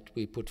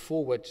we put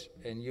forward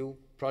a new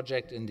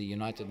project in the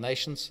United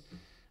Nations,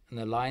 an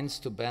alliance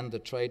to ban the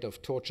trade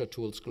of torture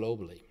tools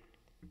globally.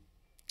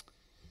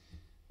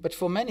 But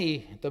for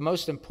many, the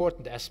most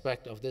important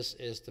aspect of this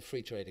is the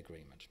free trade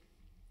agreement.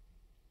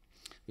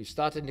 We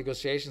started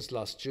negotiations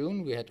last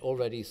June. We had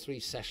already 3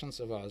 sessions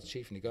of our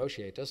chief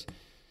negotiators.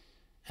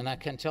 And I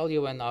can tell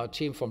you, when our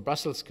team from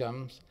Brussels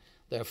comes,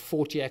 there are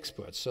 40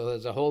 experts. So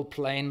there's a whole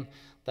plane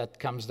that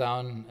comes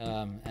down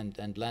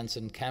and lands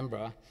in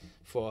Canberra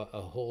for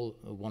a whole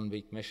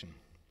 1-week mission.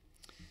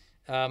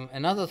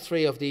 Another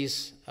 3 of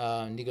these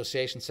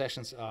negotiation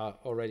sessions are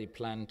already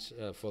planned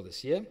for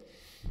this year.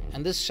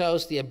 And this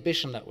shows the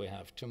ambition that we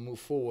have to move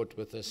forward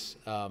with this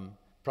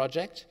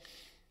project.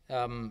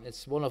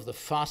 It's one of the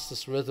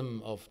fastest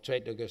rhythm of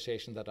trade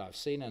negotiation that I've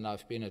seen, and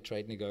I've been a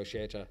trade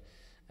negotiator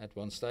at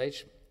one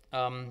stage.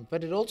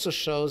 But it also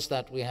shows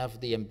that we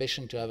have the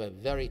ambition to have a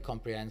very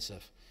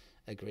comprehensive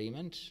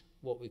agreement,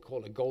 what we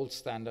call a gold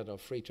standard of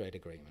free trade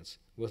agreements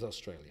with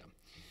Australia.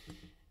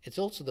 It's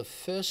also the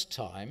first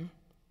time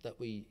that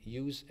we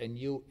use a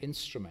new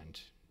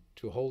instrument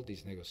to hold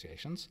these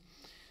negotiations.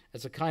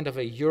 It's a kind of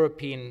a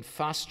European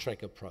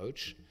fast-track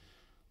approach,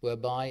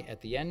 whereby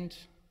at the end,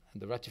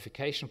 the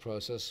ratification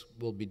process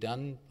will be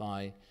done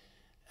by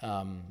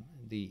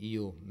the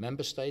EU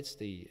member states,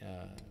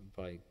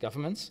 by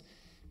governments,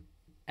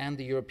 and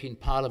the European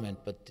Parliament,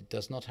 but it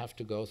does not have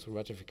to go through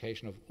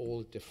ratification of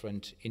all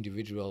different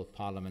individual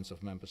parliaments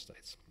of member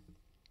states.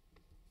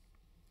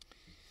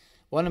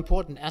 One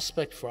important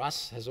aspect for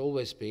us has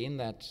always been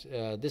that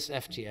this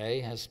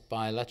FTA has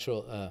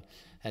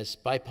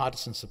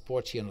bipartisan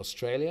support here in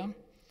Australia,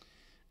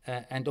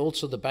 and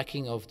also the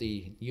backing of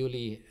the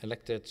newly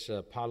elected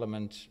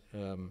parliament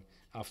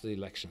after the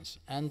elections,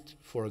 and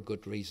for a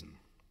good reason.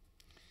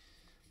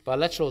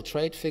 Bilateral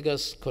trade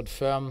figures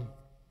confirm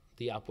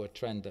the upward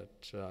trend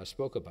that I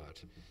spoke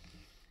about.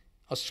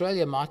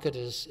 Australia market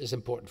is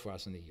important for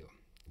us in the EU.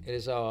 It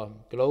is our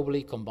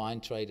globally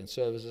combined trade and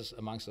services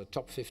amongst the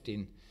top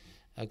 15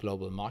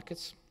 global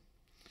markets.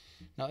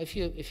 Now, if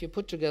you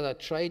put together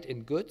trade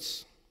in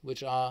goods,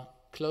 which are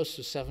close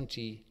to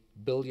 70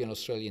 billion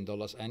Australian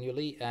dollars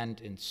annually, and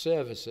in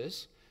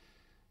services,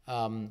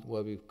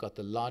 where we've got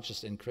the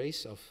largest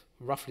increase of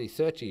roughly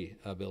 30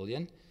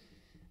 billion,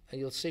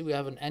 you'll see we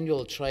have an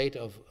annual trade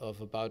of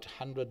about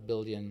 100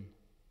 billion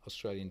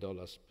Australian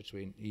dollars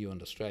between EU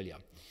and Australia.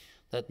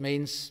 That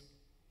means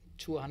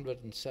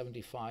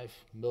 275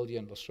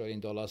 million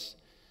Australian dollars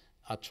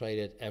are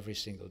traded every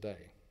single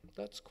day.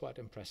 That's quite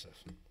impressive.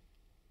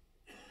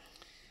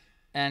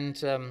 And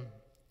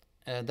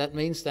that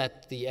means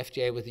that the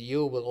FTA with the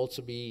EU will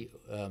also be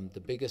the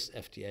biggest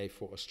FTA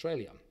for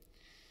Australia.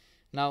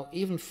 Now,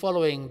 even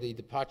following the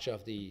departure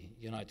of the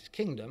United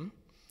Kingdom,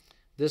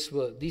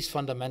 these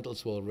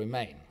fundamentals will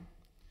remain.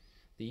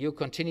 The EU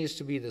continues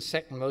to be the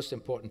second most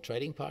important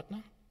trading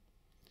partner,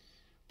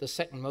 the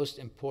second most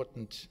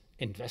important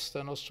investor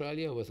in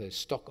Australia with a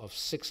stock of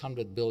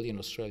 600 billion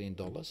Australian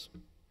dollars,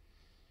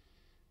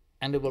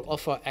 and it will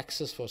offer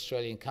access for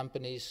Australian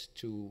companies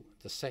to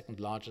the second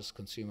largest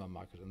consumer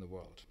market in the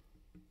world.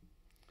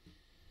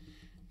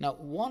 Now,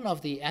 one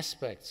of the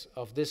aspects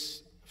of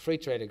this free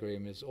trade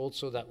agreement is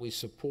also that we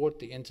support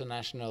the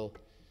international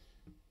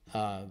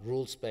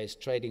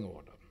rules-based trading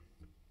order.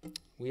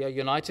 We are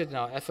united in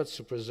our efforts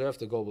to preserve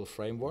the global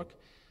framework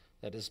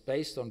that is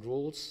based on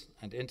rules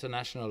and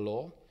international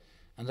law,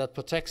 and that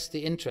protects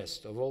the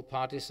interests of all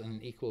parties in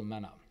an equal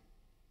manner.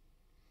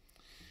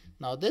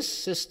 Now, this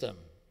system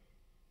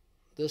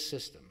was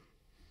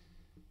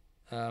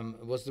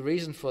the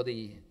reason for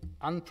the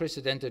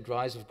unprecedented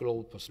rise of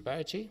global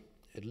prosperity.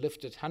 It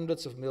lifted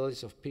hundreds of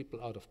millions of people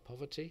out of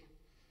poverty,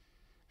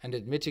 and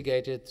it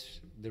mitigated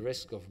the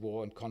risk of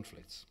war and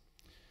conflicts.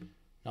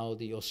 Now,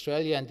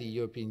 Australia and the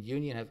European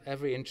Union have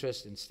every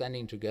interest in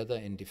standing together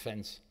in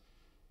defense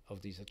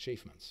of these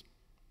achievements.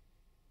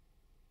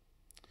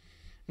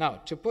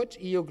 Now, to put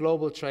EU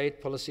global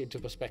trade policy into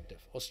perspective,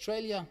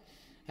 Australia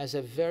has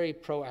a very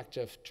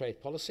proactive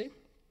trade policy,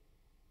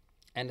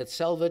 and it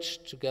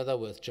salvaged, together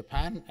with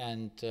Japan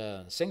and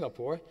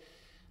Singapore,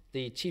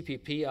 the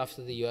TPP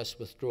after the US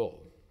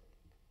withdrawal.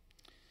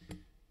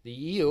 The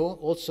EU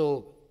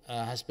also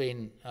has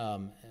been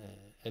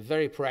a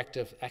very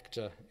proactive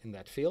actor in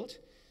that field,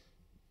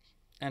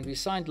 and we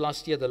signed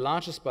last year the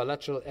largest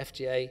bilateral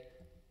FTA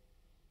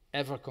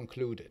ever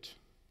concluded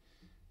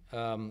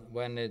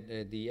when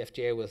the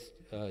FTA with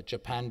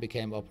Japan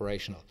became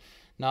operational.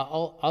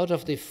 Now, out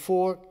of the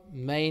 4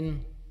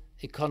 main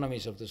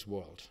economies of this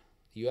world,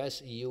 the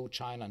US, EU,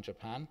 China, and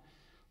Japan,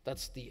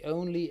 that's the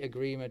only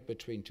agreement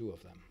between 2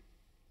 of them.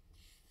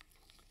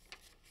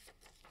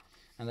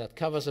 And that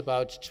covers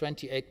about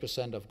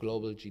 28% of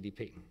global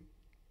GDP.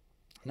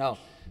 Now,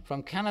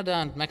 from Canada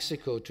and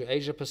Mexico to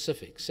Asia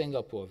Pacific,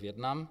 Singapore,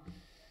 Vietnam,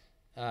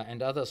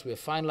 and others, we have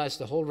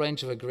finalized a whole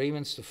range of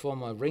agreements to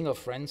form a ring of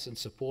friends in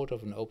support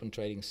of an open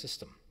trading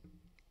system.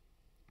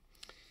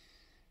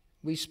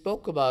 We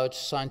spoke about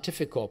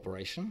scientific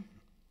cooperation,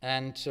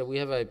 and we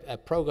have a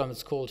program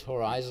that's called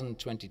Horizon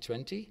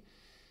 2020,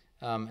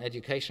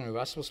 Education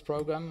Erasmus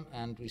program,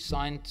 and we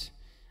signed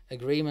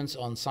agreements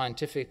on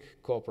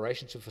scientific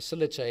cooperation to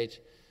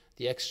facilitate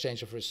the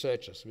exchange of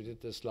researchers. We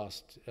did this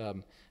last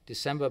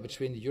December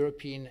between the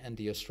European and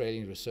the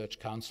Australian Research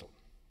Council.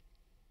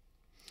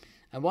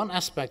 And one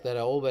aspect that I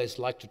always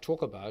like to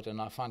talk about,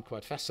 and I find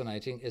quite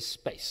fascinating, is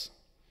space.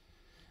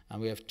 And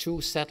we have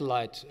two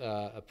satellite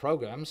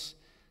programs,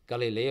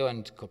 Galileo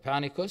and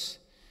Copernicus,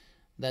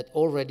 that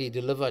already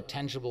deliver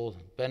tangible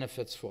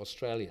benefits for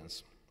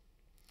Australians.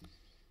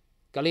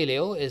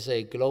 Galileo is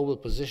a global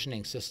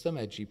positioning system,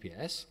 a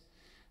GPS,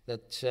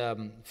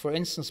 that, for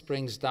instance,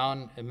 brings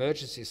down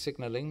emergency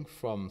signaling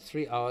from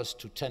 3 hours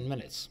to 10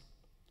 minutes.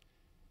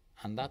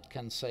 And that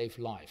can save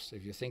lives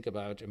if you think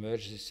about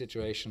emergency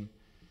situation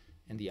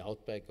in the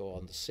outback or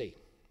on the sea.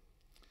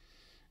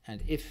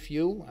 And if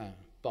you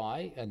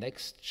buy a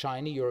next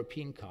shiny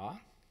European car,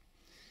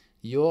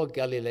 your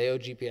Galileo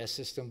GPS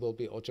system will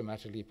be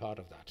automatically part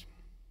of that.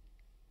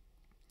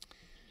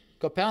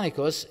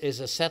 Copernicus is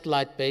a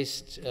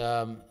satellite-based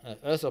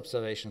Earth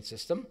observation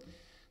system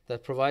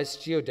that provides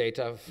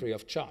geodata free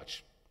of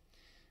charge.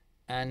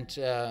 And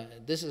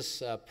this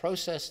is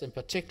processed in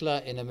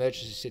particular in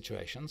emergency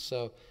situations.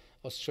 So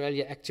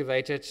Australia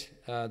activated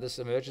this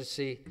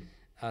emergency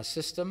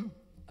system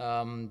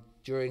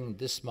during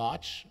this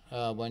March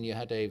when you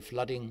had a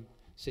flooding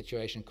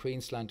situation in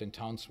Queensland and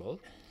Townsville.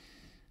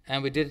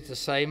 And we did the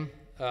same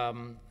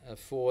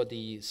for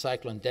the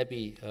Cyclone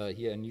Debbie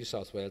here in New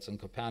South Wales and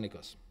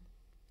Copernicus.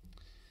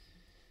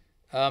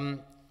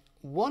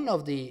 One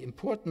of the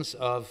importance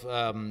of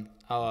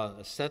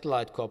our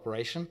satellite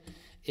cooperation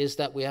is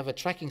that we have a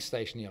tracking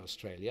station in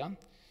Australia,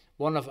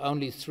 one of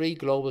only 3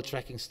 global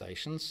tracking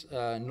stations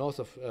north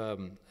of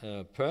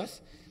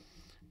Perth.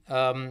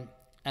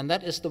 And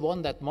that is the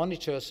one that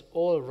monitors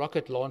all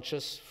rocket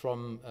launches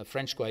from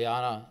French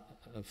Guiana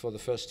for the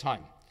first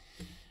time.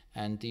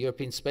 And the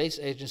European Space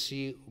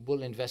Agency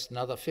will invest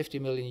another 50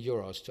 million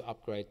euros to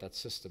upgrade that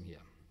system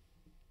here.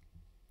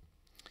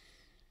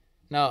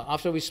 Now,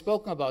 after we've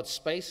spoken about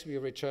space, we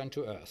return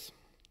to Earth.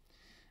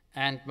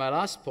 And my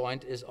last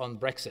point is on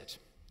Brexit.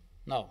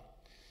 Now,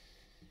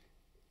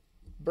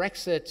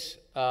 Brexit,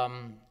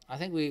 I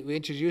think we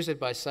introduced it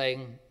by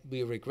saying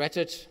we regret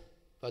it,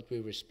 but we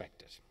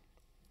respect it.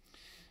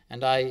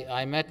 And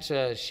I met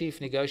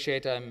Chief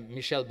Negotiator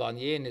Michel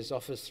Barnier in his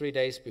office 3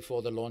 days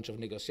before the launch of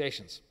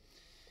negotiations.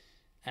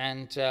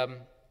 And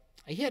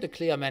he had a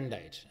clear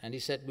mandate, and he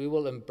said, we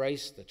will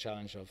embrace the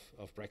challenge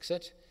of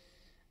Brexit.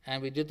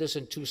 And we did this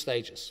in 2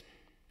 stages.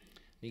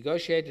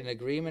 Negotiate an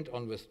agreement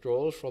on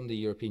withdrawal from the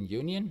European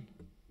Union,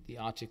 the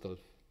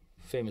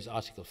famous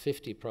Article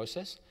 50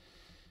 process,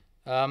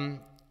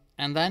 and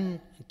then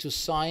to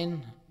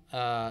sign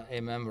a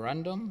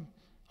memorandum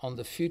on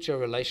the future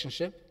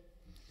relationship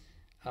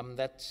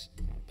that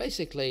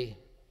basically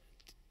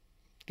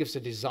gives a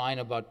design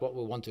about what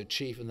we want to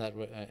achieve in that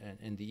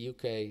in the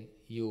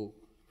UK-EU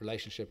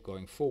relationship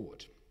going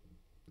forward.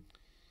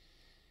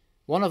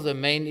 One of the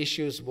main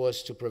issues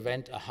was to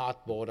prevent a hard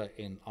border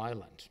in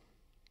Ireland,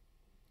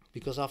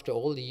 because after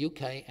all, the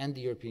UK and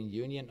the European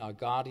Union are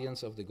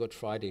guardians of the Good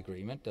Friday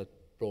Agreement that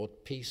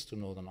brought peace to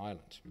Northern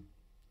Ireland.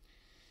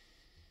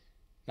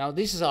 Now,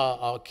 this is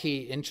our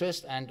key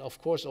interest, and of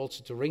course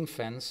also to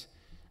ring-fence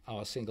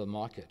our single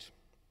market.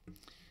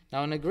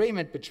 Now, an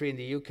agreement between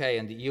the UK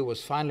and the EU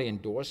was finally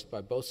endorsed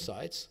by both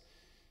sides,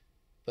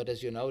 but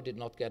as you know, did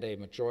not get a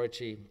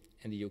majority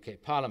in the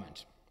UK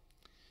Parliament.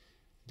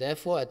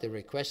 Therefore, at the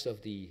request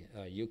of the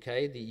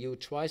UK, the EU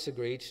twice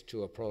agreed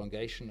to a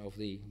prolongation of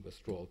the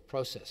withdrawal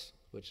process,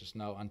 which is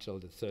now until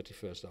the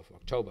 31st of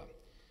October.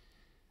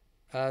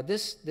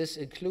 This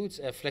includes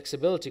a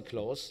flexibility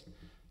clause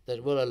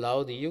that will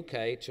allow the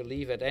UK to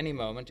leave at any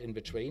moment in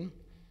between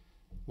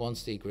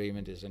once the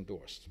agreement is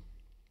endorsed.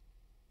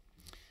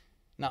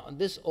 Now,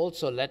 this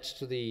also led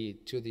to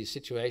the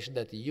situation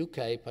that the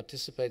UK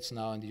participates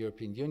now in the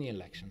European Union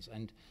elections,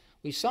 and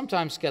we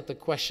sometimes get the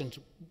question,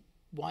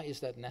 why is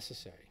that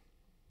necessary?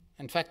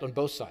 In fact, on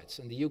both sides,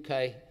 in the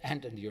UK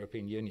and in the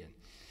European Union.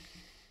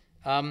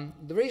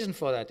 The reason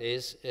for that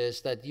is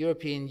that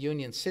European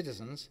Union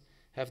citizens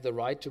have the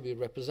right to be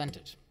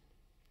represented.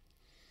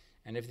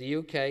 And if the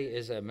UK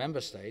is a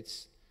member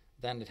state,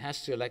 then it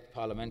has to elect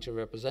parliamentary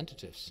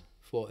representatives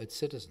for its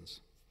citizens.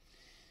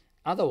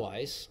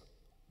 Otherwise,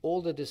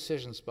 all the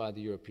decisions by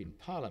the European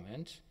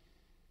Parliament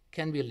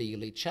can be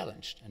legally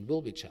challenged and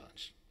will be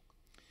challenged.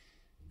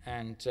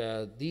 And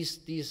these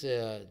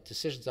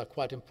decisions are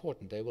quite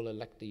important. They will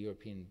elect the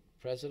European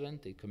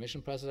President, the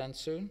Commission President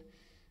soon,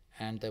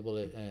 and they will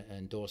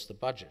endorse the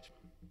budget.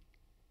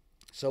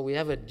 So we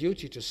have a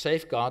duty to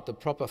safeguard the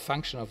proper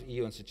function of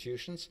EU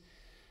institutions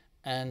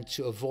and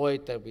to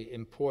avoid that we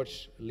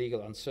import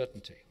legal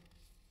uncertainty.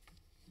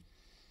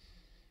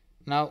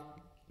 Now,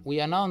 we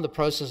are now in the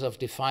process of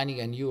defining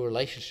a new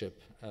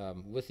relationship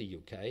with the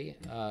UK,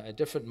 a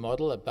different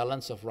model, a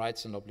balance of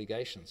rights and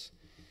obligations.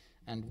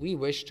 And we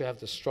wish to have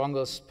the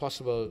strongest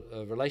possible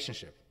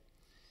relationship.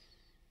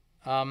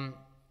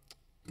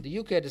 The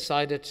UK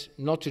decided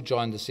not to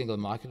join the single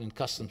market and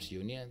customs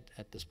union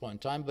at this point in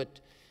time, but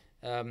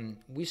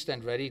we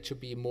stand ready to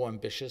be more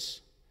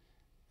ambitious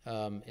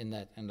in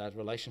that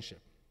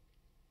relationship.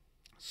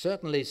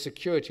 Certainly,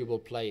 security will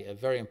play a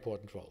very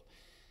important role.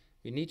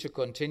 We need to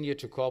continue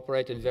to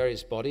cooperate in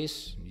various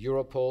bodies,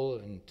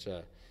 Europol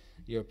and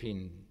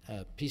European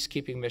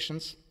peacekeeping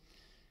missions,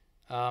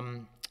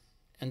 and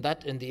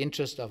that in the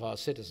interest of our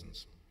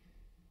citizens.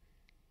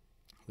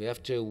 We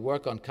have to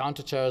work on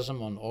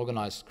counterterrorism, on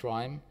organized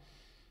crime,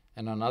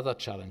 and on other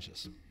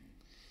challenges.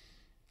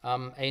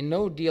 A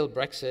no-deal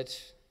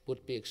Brexit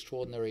would be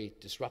extraordinarily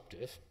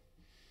disruptive.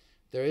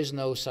 There is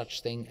no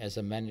such thing as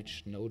a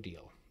managed no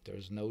deal. There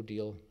is no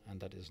deal, and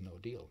that is no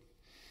deal.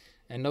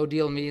 And no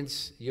deal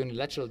means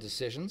unilateral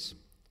decisions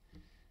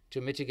to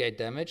mitigate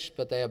damage,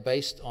 but they are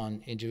based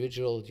on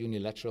individual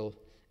unilateral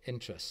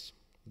interests.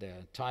 They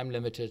are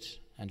time-limited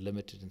and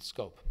limited in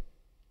scope.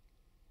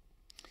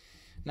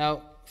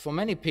 Now, for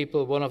many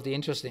people, one of the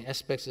interesting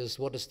aspects is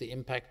what is the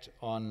impact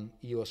on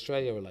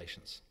EU-Australia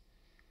relations.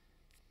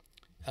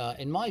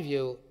 In my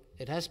view,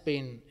 it has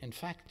been, in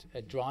fact,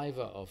 a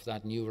driver of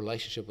that new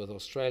relationship with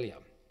Australia.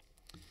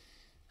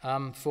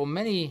 For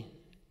many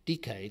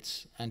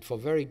decades, and for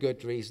very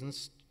good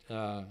reasons,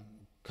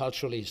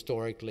 culturally,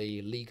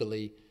 historically,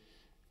 legally,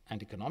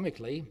 and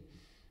economically,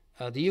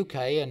 the UK,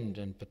 and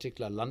in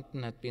particular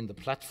London, had been the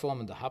platform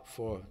and the hub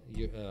for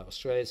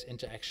Australia's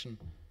interaction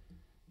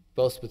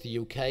both with the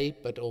UK,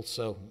 but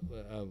also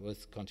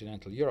with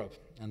continental Europe,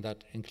 and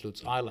that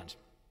includes Ireland.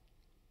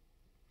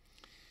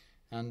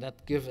 And that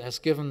has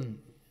given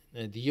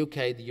the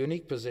UK the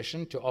unique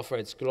position to offer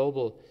its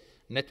global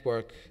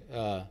network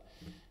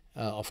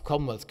of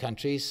Commonwealth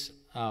countries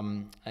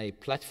a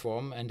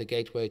platform and a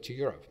gateway to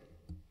Europe.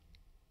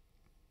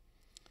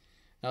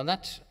 Now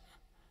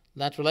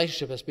that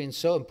relationship has been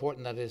so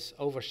important that it's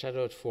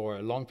overshadowed for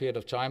a long period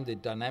of time the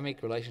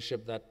dynamic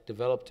relationship that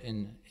developed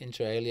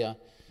inter alia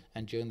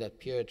and during that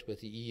period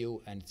with the EU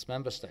and its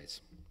member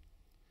states.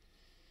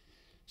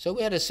 So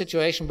we had a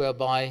situation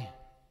whereby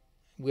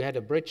we had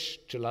a bridge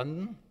to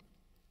London,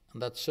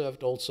 and that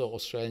served also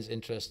Australians'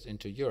 interest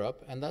into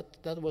Europe, and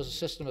that was a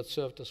system that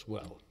served us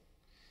well.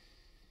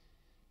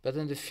 But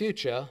in the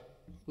future,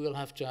 we'll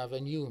have to have a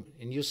new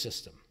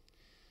system.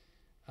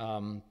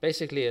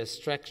 Basically a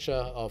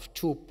structure of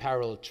two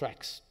parallel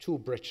tracks, two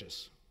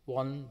bridges.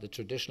 One, the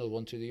traditional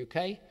one to the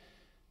UK,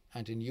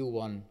 and a new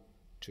one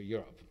to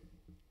Europe.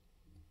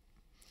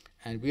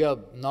 And we are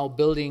now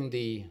building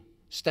the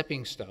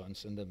stepping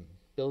stones and the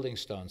building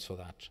stones for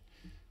that,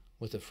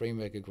 with the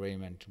framework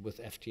agreement, with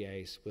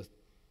FTAs, with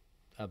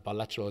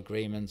bilateral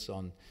agreements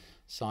on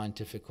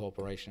scientific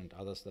cooperation and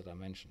others that I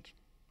mentioned.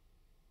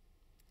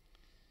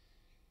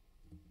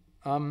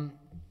 On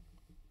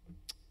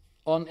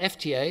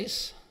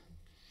FTAs,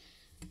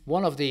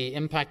 one of the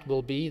impact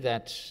will be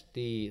that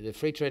the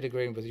free trade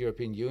agreement with the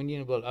European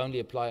Union will only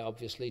apply,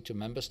 obviously, to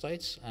member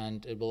states,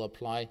 and it will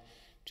apply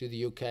to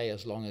the UK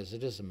as long as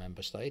it is a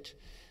member state.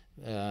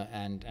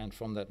 And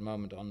from that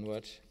moment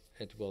onward,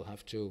 it will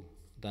have to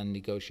then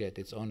negotiate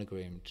its own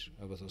agreement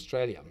with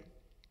Australia.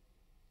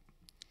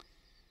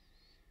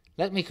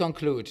 Let me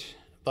conclude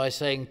by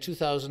saying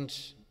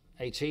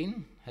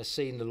 2018 has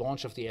seen the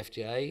launch of the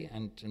FTA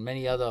and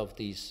many other of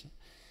these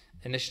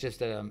initiatives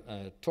that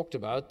I talked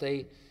about.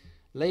 They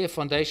lay a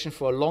foundation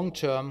for a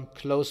long-term,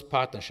 close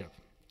partnership,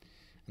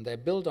 and they're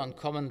built on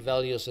common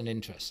values and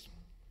interests.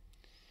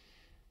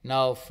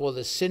 Now, for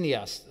the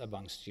cineast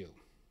amongst you,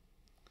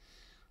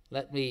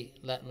 let me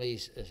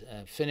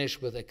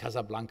finish with a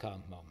Casablanca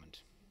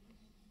moment.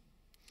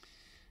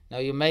 Now,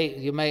 you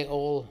may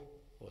all,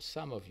 or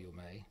some of you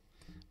may,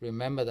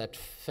 remember that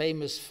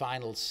famous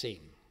final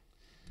scene.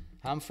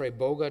 Humphrey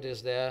Bogart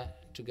is there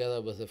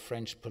together with the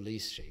French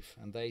police chief,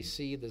 and they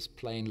see this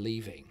plane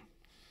leaving.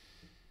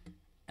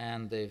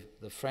 And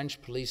the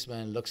French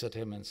policeman looks at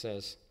him and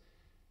says,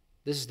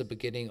 "This is the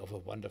beginning of a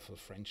wonderful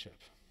friendship."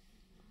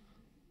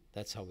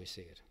 That's how we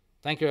see it.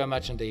 Thank you very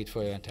much indeed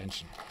for your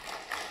attention.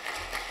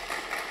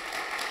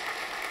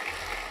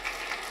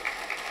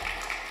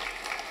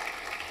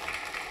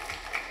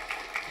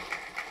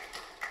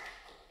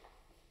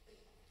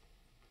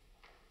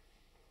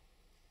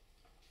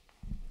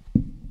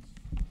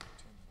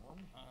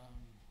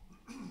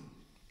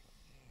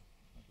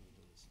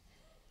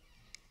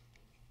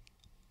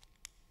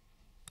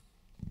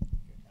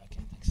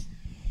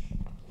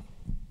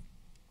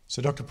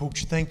 So Dr.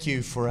 Pulch, thank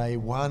you for a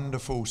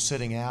wonderful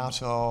setting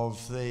out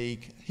of the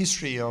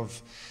history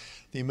of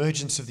the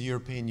emergence of the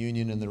European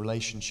Union and the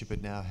relationship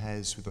it now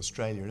has with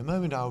Australia. In a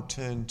moment I'll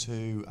turn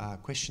to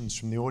questions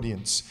from the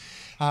audience.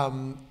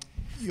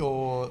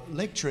 Your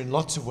lecture in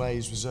lots of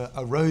ways was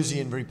a rosy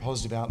and very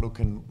positive outlook,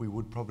 and we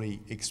would probably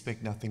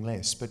expect nothing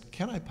less. But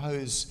can I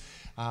pose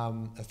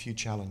a few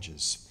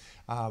challenges?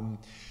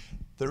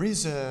 there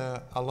is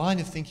a line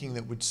of thinking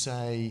that would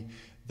say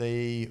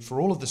for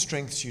all of the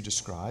strengths you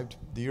described,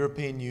 the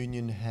European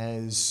Union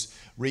has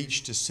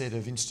reached a set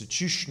of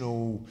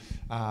institutional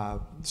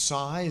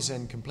size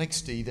and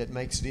complexity that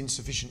makes it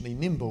insufficiently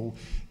nimble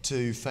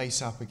to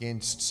face up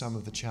against some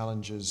of the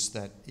challenges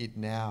that it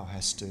now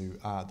has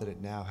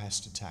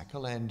to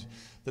tackle, and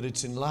that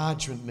its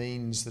enlargement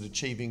means that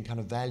achieving kind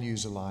of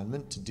values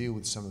alignment to deal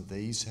with some of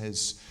these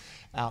has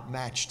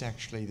outmatched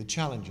actually the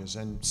challenges.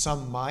 And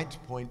some might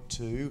point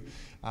to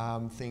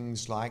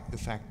things like the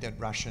fact that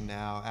Russia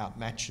now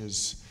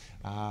outmatches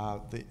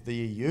the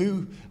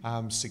EU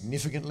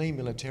significantly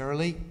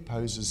militarily,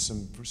 poses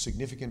some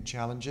significant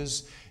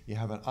challenges. You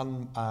have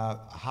an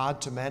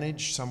hard to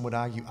manage, some would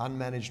argue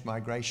unmanaged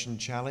migration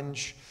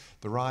challenge,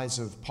 the rise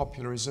of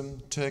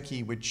popularism,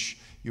 Turkey, which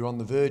you're on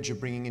the verge of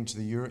bringing into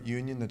the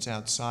Union, that's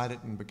outside it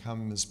and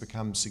has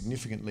become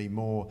significantly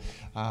more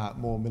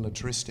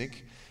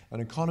militaristic. An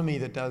economy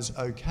that does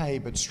okay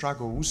but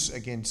struggles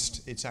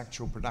against its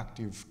actual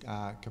productive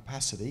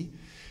capacity.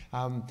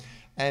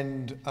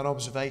 And an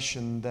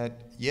observation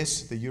that,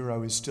 yes, the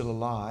euro is still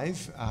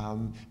alive,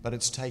 but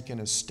it's taken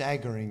a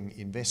staggering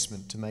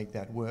investment to make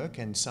that work,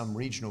 and some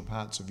regional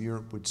parts of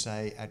Europe would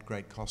say at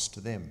great cost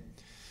to them.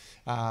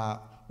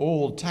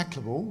 All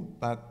tackleable,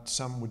 but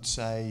some would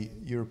say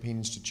European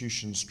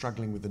institutions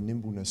struggling with the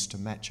nimbleness to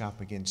match up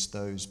against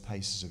those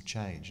paces of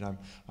change. And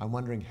I'm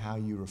wondering how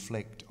you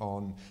reflect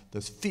on the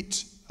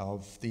fit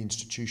of the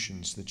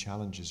institutions, the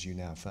challenges you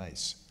now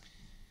face.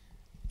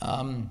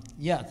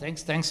 Yeah,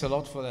 thanks a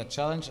lot for that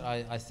challenge.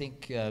 I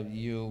think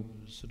you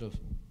sort of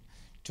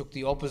took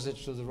the opposite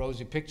to the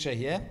rosy picture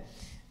here.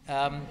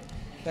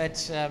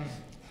 But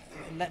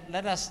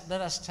let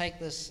us take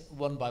this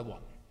one by one.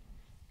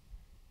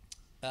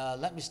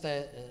 Let me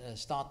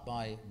start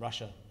by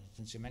Russia,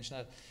 since you mentioned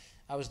that.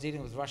 I was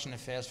dealing with Russian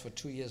affairs for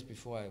 2 years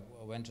before I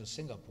went to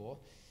Singapore.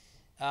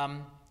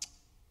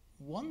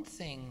 One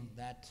thing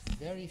that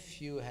very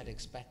few had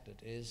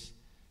expected is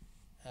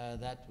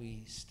that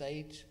we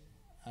stayed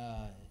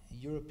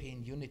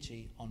European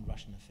unity on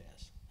Russian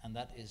affairs, and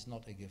that is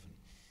not a given.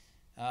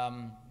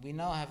 We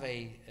now have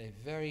a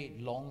very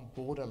long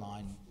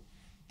borderline,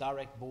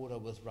 direct border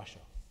with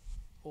Russia,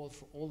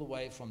 all the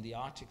way from the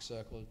Arctic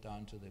Circle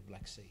down to the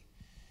Black Sea.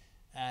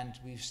 And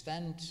we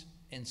stand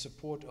in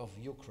support of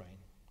Ukraine.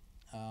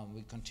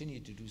 We continue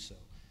to do so.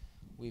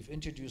 We've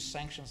introduced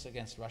sanctions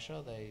against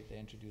Russia. They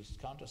introduced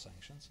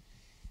counter-sanctions.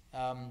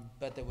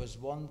 But there was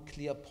one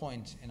clear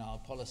point in our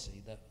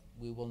policy that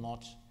we will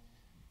not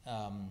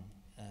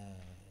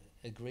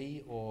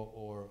agree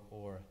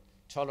or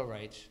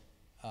tolerate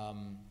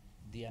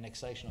the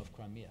annexation of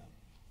Crimea.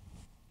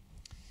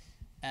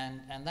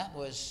 And that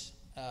was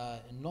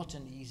not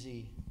an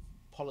easy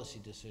policy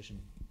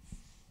decision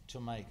to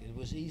make. It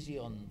was easy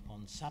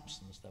on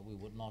substance that we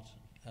would not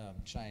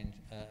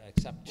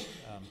accept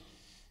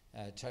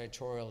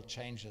territorial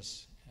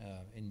changes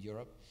in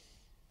Europe,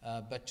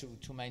 but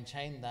to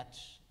maintain that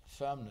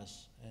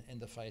firmness in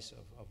the face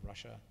of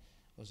Russia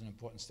was an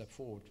important step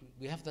forward.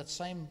 We have that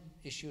same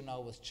issue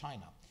now with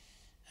China.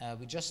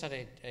 We just had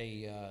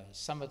a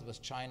summit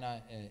with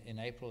China in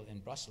April in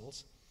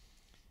Brussels,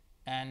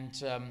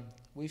 and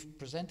we've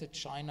presented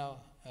China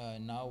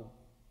now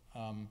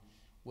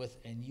with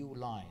a new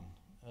line,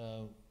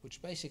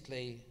 which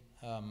basically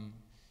I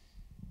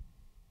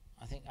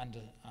think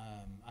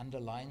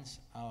underlines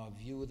our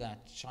view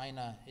that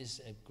China is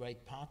a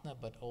great partner,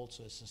 but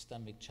also a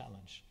systemic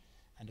challenge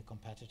and a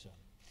competitor.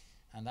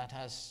 And that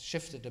has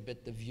shifted a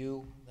bit the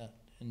view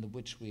in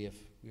which we're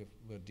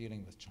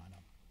dealing with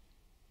China.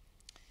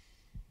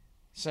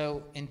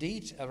 So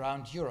indeed,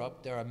 around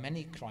Europe, there are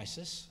many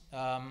crises.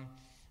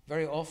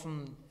 Very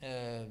often,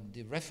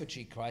 the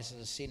refugee crisis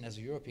is seen as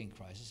a European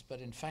crisis, but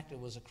in fact, it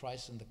was a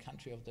crisis in the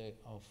country of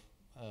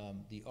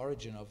the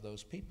origin of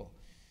those people.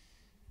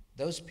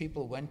 Those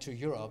people went to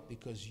Europe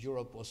because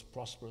Europe was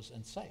prosperous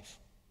and safe.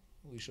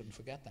 We shouldn't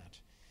forget that.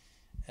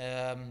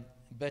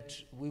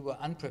 But we were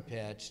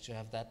unprepared to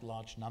have that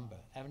large number.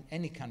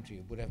 Any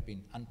country would have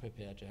been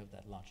unprepared to have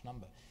that large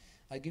number.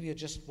 I'll give you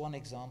just one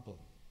example.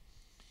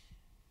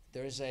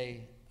 There is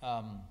a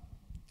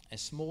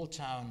small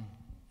town,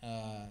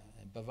 a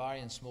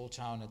Bavarian small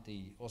town at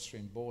the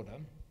Austrian border,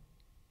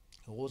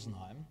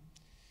 Rosenheim,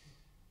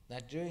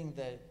 that during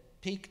the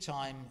peak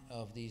time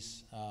of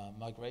these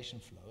migration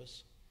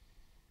flows,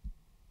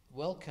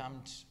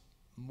 welcomed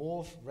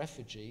more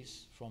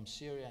refugees from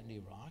Syria and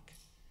Iraq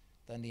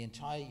than the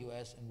entire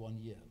US in 1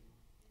 year.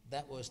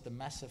 That was the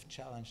massive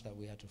challenge that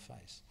we had to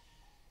face.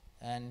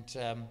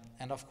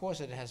 And of course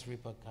it has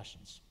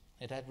repercussions.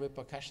 It had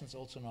repercussions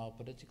also in our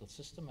political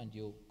system, and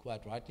you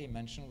quite rightly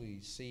mentioned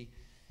we see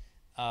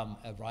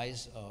a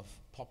rise of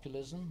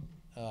populism,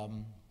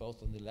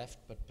 both on the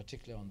left but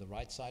particularly on the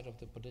right side of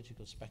the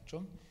political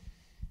spectrum.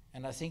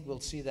 And I think we'll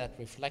see that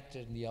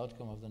reflected in the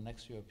outcome of the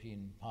next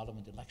European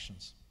Parliament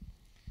elections.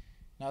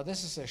 Now,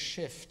 this is a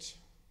shift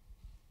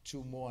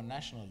to more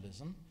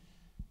nationalism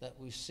that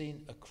we've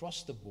seen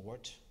across the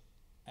board,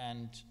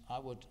 and I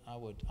would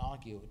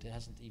argue it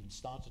hasn't even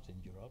started in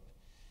Europe.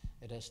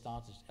 It has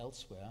started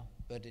elsewhere,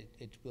 but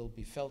it will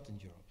be felt in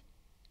Europe.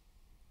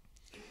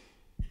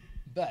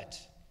 But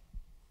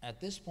at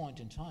this point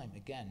in time,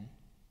 again,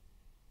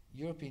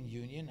 European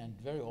Union, and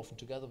very often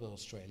together with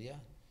Australia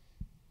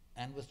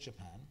and with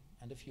Japan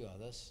and a few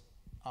others,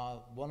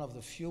 are one of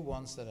the few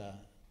ones that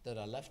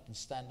are left and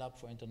stand up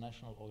for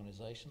international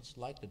organizations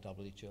like the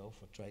WTO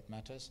for trade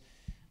matters,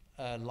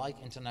 like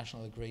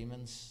international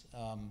agreements,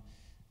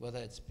 whether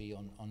it's be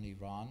on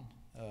Iran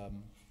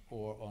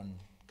or on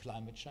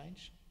climate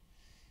change.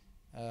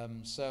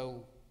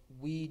 So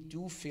we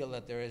do feel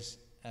that there is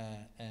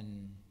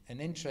an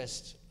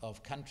interest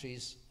of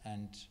countries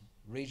and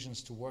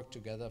regions to work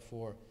together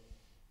for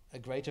a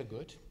greater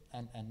good,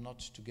 and not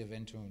to give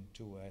in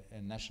to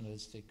a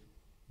nationalistic,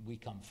 we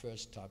come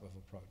first type of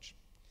approach.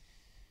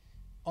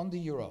 On the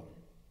euro.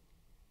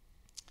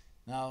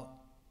 Now,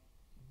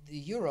 the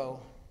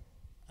euro,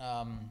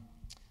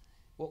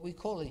 what we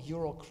call a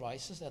euro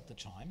crisis at the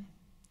time,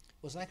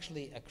 was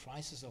actually a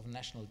crisis of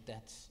national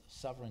debts,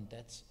 sovereign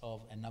debts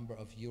of a number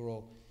of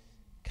euro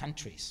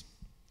countries.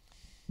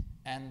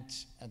 And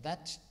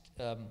that,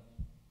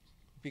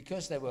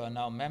 because they were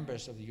now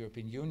members of the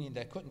European Union,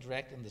 they couldn't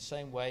react in the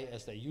same way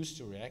as they used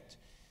to react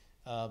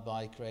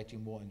by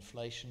creating more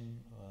inflation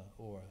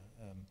or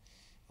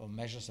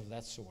measures of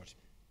that sort.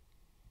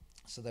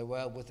 So they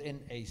were within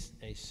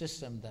a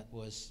system that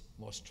was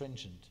more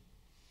stringent.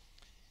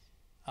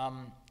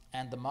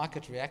 And the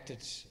market reacted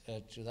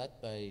to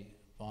that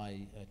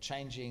by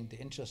changing the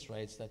interest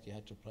rates that you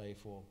had to pay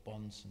for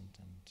bonds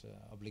and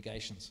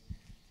obligations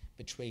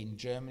between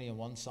Germany on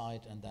one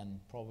side and then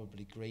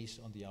probably Greece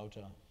on the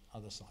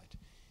other side.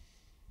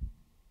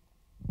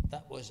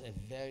 That was a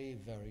very,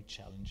 very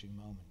challenging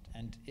moment.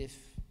 And if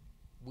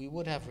we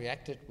would have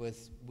reacted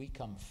with we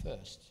come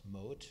first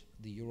mode,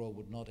 the euro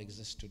would not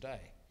exist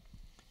today.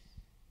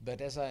 But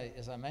as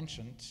I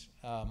mentioned,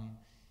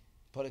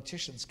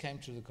 politicians came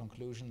to the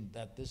conclusion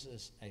that this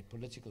is a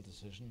political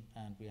decision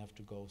and we have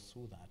to go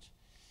through that.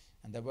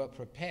 And they were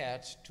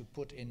prepared to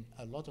put in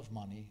a lot of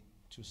money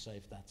to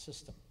save that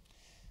system.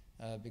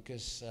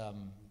 Because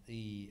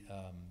the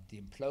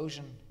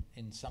implosion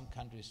in some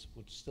countries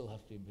would still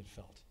have to be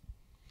felt.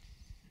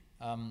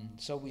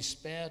 So we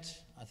spared,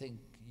 I think,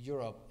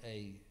 Europe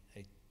a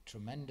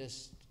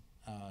tremendous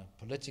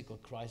political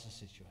crisis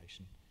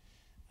situation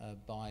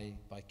by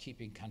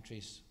keeping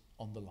countries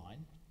on the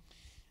line.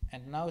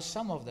 And now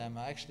some of them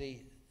are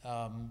actually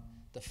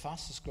the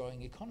fastest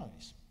growing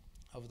economies.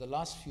 Over the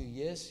last few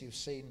years, you've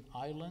seen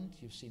Ireland,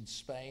 you've seen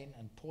Spain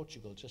and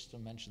Portugal, just to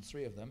mention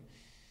three of them,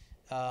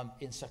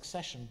 in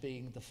succession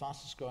being the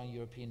fastest growing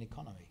European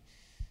economy.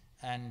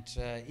 And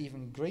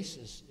even Greece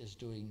is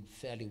doing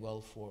fairly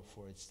well for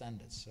its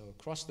standards. So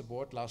across the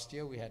board, last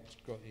year we had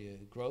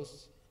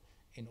growth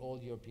in all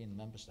European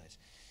member states.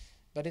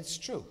 But it's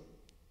true,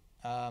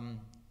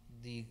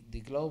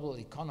 the global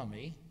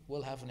economy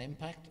will have an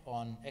impact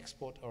on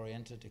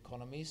export-oriented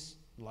economies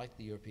like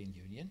the European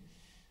Union.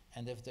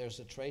 And if there's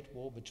a trade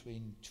war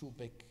between two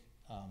big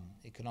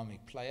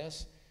economic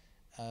players,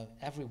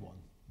 everyone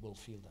will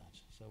feel that.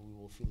 So we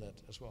will feel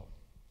that as well.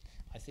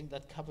 I think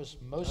that covers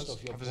most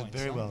of your points. Covers it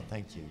very well,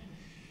 thank you.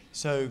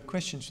 So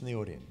questions from the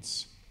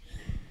audience.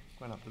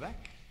 One up the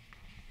back.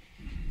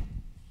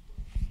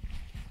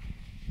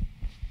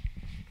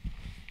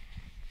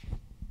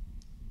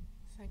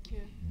 Thank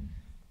you.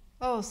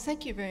 Oh,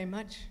 thank you very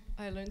much.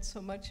 I learned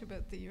so much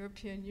about the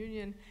European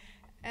Union.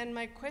 And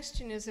my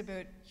question is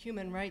about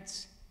human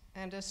rights.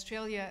 And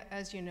Australia,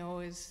 as you know,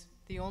 is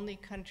the only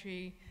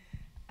country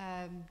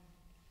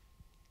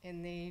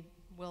in the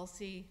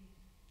wealthy,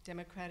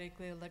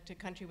 democratically elected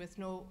country with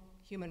no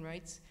human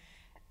rights.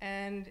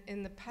 And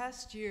in the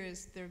past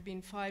years, there have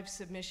been 5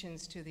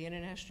 submissions to the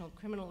International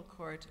Criminal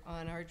Court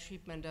on our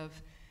treatment of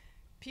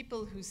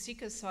people who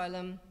seek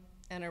asylum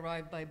and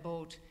arrive by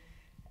boat.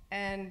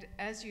 And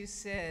as you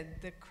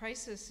said, the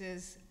crisis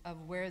is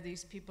of where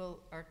these people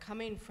are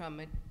coming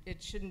from.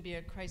 It shouldn't be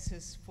a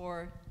crisis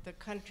for the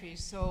country.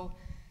 So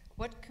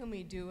what can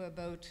we do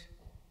about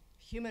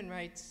human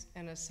rights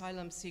and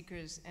asylum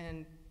seekers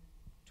and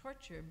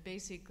torture,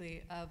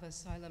 basically, of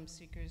asylum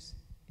seekers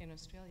in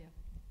Australia?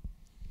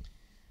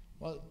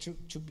 Well,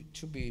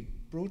 to be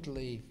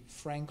brutally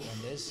frank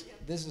on this,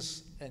 this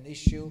is an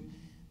issue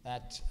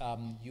that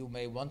you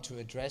may want to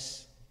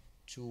address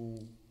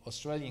to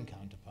Australian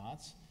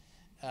counterparts.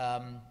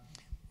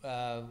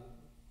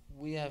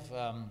 We have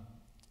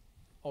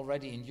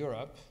already in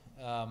Europe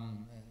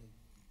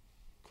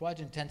quite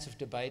intensive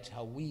debate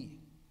how we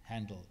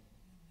handle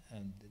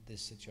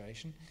this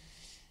situation.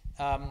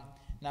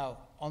 Now,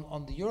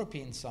 on the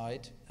European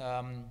side,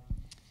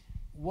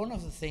 one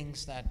of the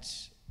things that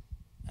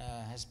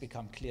has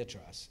become clear to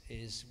us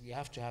is we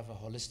have to have a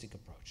holistic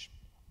approach.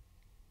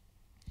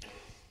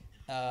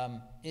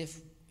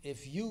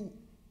 If you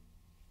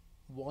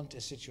want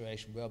a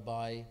situation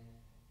whereby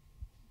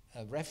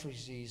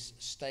refugees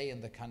stay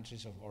in the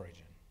countries of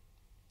origin,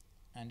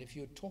 and if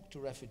you talk to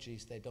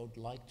refugees, they don't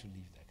like to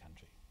leave their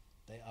country.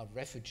 They are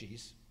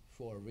refugees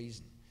for a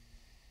reason.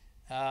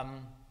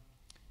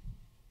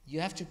 You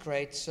have to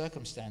create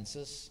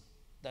circumstances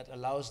that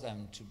allows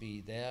them to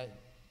be there,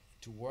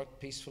 to work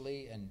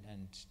peacefully and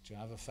to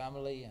have a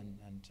family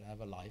and to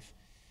have a life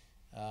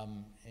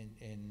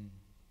in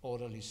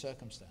orderly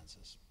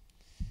circumstances.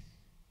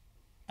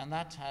 And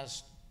that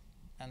has,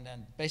 and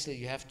then basically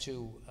you have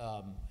to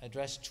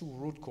address two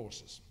root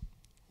causes.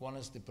 One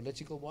is the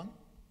political one.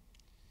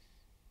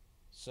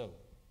 So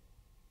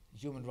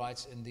human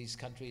rights in these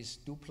countries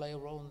do play a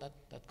role in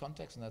that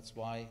context, and that's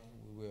why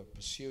we're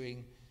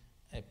pursuing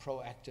a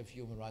proactive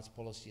human rights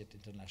policy at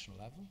international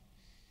level.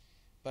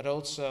 But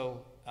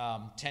also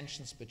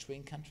tensions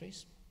between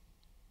countries.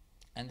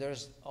 And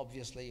there's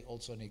obviously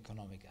also an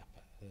economic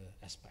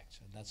aspect.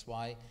 And that's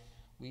why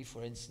we,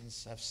 for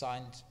instance, have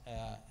signed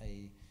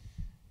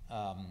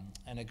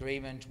an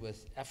agreement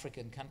with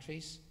African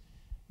countries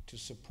to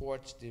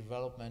support the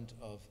development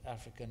of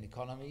African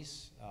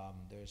economies.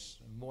 There's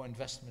more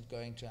investment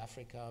going to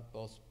Africa,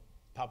 both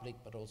public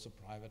but also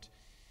private.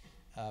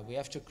 We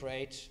have to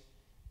create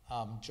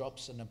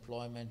jobs and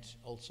employment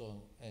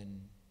also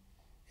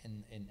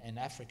in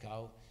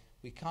Africa.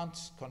 We can't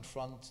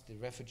confront the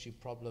refugee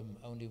problem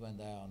only when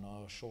they're on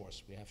our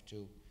shores. We have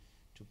to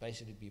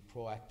basically be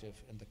proactive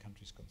in the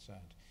countries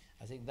concerned.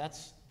 I think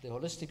that's the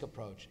holistic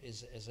approach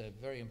is a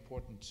very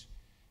important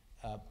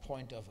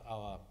point of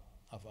our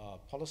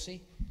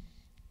policy,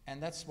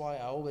 and that's why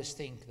I always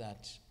think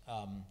that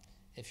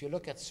if you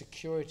look at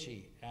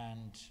security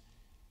and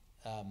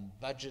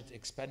budget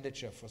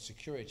expenditure for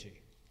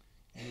security,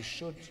 you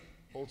should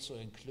also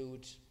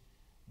include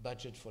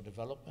budget for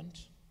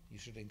development. You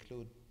should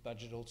include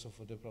budget also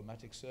for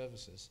diplomatic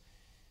services.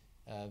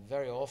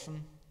 Very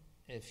often,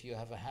 if you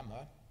have a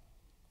hammer,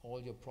 all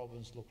your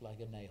problems look like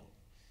a nail.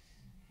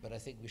 But I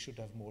think we should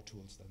have more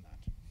tools than that.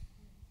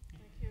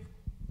 Thank you.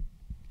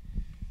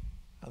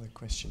 Other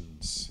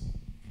questions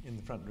in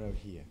the front row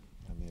here,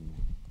 and then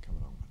come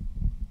along.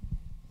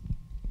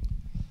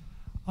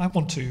 I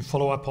want to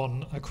follow up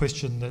on a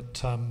question that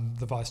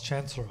the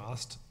Vice-Chancellor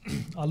asked.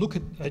 I look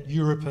at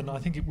Europe and I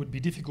think it would be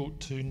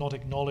difficult to not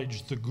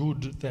acknowledge the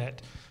good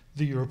that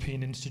the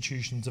European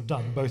institutions have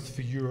done, both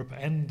for Europe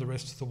and the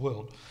rest of the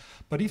world.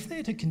 But if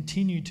they're to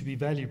continue to be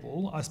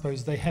valuable, I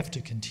suppose they have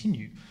to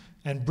continue.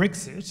 And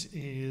Brexit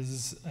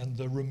and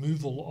the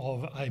removal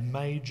of a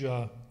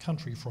major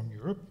country from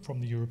Europe,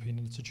 from the European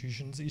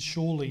institutions, is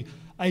surely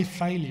a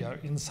failure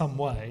in some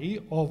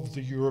way of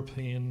the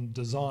European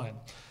design.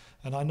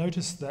 And I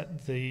noticed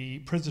that the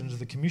President of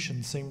the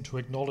Commission seemed to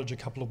acknowledge a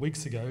couple of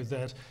weeks ago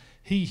that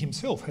he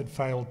himself had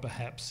failed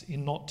perhaps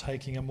in not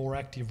taking a more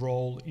active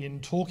role in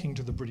talking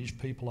to the British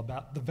people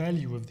about the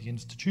value of the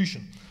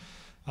institution.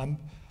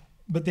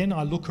 But then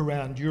I look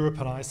around Europe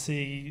and I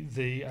see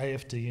the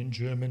AfD in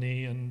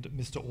Germany and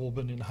Mr.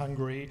 Orban in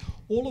Hungary,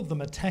 all of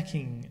them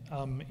attacking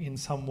in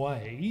some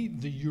way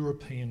the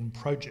European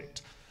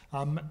project.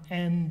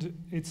 And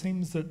it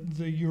seems that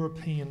the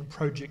European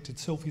project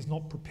itself is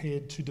not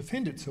prepared to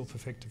defend itself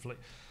effectively.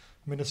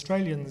 I mean,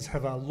 Australians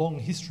have a long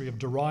history of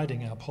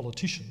deriding our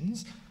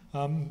politicians.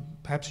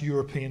 Perhaps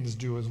Europeans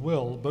do as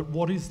well, but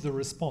what is the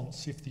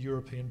response if the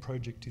European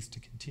project is to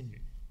continue?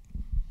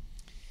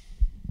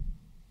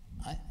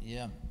 I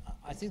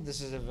think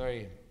this is a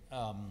very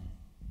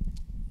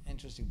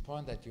interesting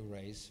point that you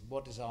raise.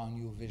 What is our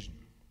new vision?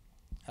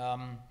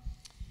 I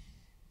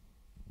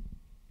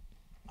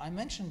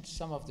mentioned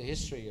some of the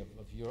history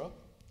of Europe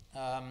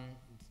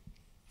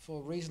for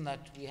a reason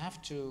that we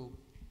have to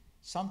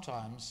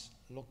sometimes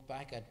look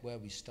back at where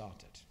we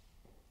started.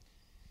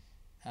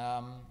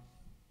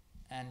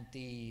 And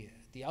the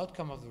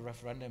outcome of the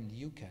referendum in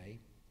the UK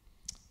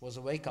was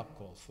a wake-up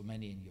call for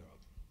many in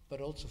Europe,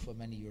 but also for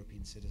many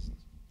European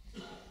citizens.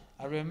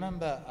 I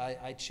remember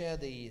I chair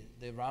the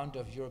round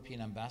of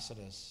European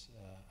ambassadors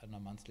on a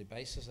monthly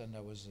basis, and I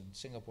was in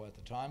Singapore at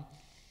the time.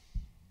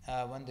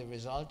 When the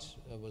result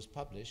was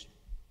published,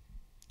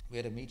 we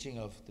had a meeting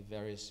of the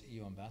various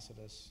EU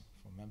ambassadors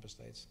from member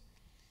states.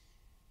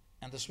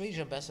 And the Swedish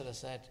ambassador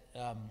said,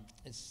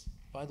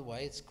 by the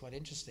way, it's quite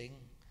interesting,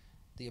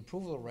 the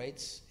approval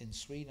rates in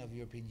Sweden of the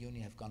European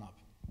Union have gone up.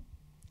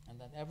 And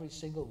then every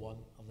single one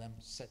of them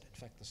said, in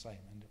fact, the same.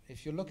 And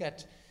if you look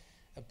at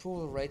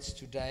approval rates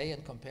today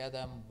and compare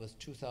them with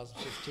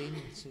 2015,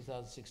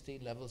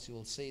 2016 levels, you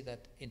will see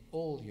that in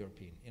all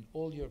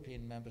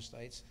European member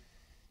states,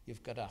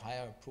 you've got a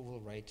higher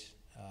approval rate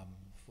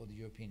for the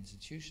European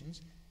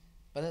institutions,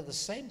 but at the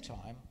same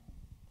time,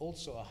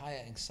 also a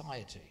higher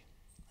anxiety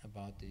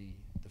about the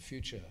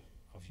future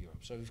of Europe.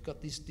 So we've got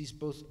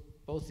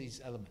both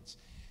these elements.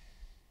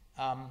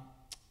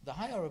 The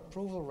higher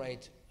approval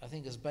rate, I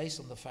think, is based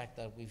on the fact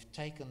that we've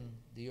taken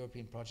the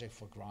European project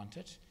for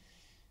granted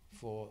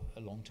for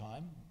a long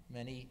time.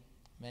 Many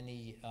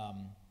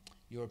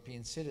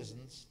European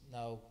citizens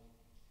now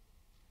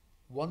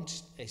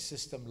want a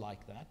system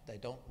like that. They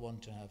don't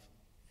want to have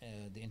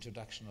the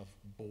introduction of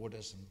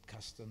borders and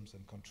customs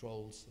and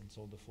controls and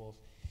so on and so forth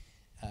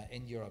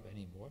in Europe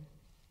anymore.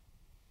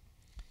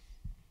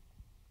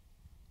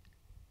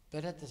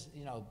 But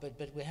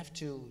but we have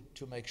to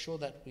make sure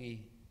that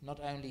we not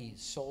only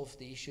solve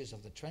the issues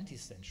of the 20th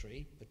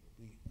century, but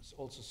we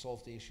also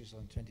solve the issues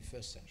of the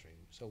 21st century.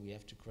 So we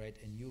have to create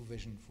a new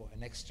vision for a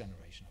next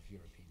generation of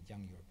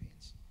young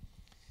Europeans.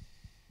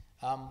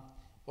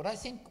 What I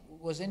think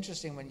was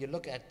interesting when you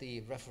look at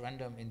the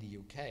referendum in the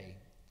UK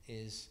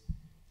is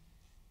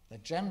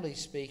that, generally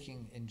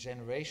speaking, in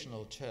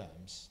generational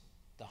terms,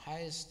 the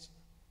highest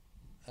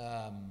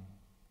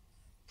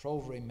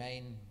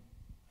pro-Remain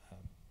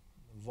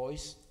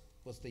voice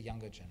was the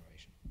younger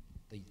generation.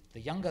 The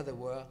younger they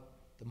were,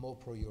 the more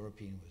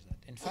pro-European was that.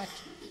 In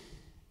fact,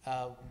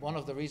 one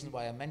of the reasons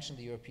why I mentioned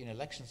the European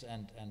elections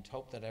and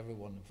hope that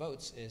everyone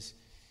votes is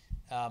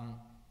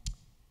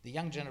the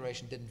young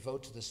generation didn't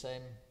vote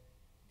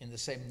in the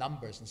same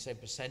numbers and same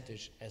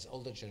percentage as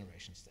older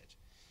generations did.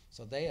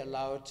 So they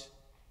allowed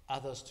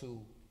others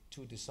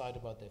to decide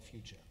about their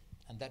future,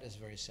 and that is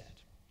very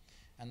sad.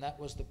 And that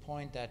was the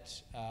point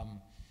that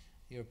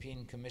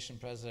European Commission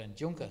President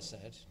Juncker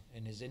said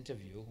in his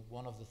interview.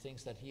 One of the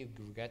things that he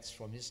regrets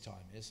from his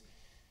time is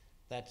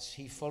that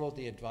he followed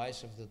the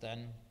advice of the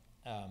then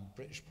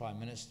British Prime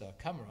Minister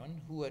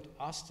Cameron, who had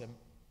asked him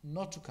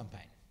not to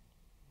campaign.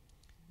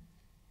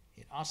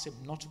 He asked him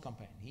not to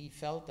campaign. He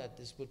felt that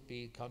this would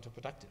be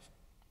counterproductive.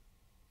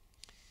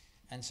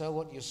 And so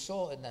what you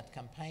saw in that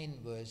campaign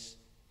was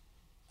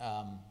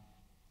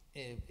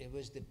it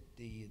was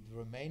the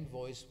Remain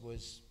voice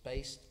was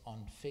based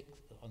on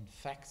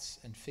facts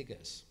and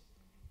figures,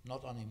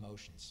 not on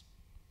emotions.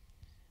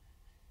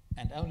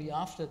 And only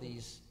after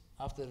the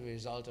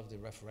result of the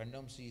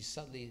referendums, you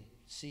suddenly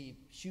see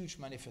huge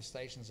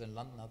manifestations in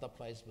London, other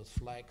places with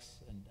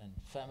flags and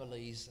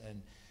families,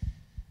 and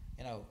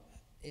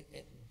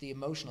the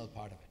emotional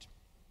part of it.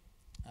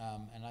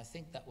 And I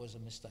think that was a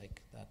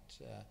mistake.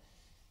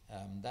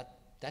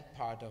 That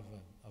part of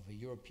a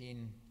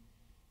European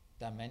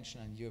dimension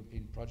and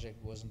European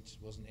project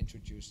wasn't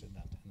introduced in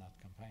that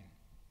campaign.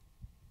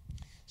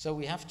 So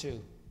we have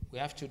to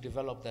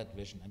develop that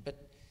vision.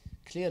 But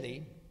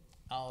clearly,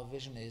 our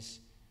vision is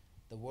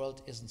the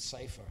world isn't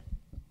safer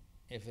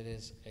if it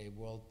is a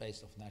world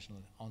based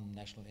on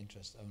national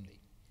interest only,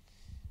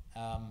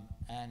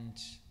 and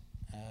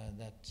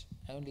that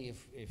only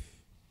if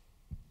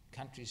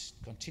countries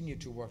continue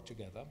to work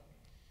together,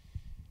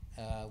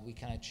 we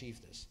can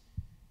achieve this.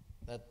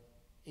 That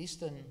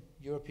Eastern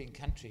European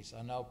countries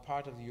are now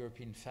part of the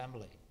European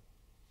family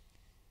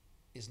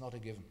is not a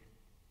given.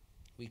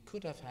 We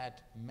could have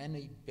had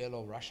many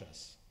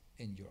Belorussias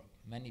in Europe,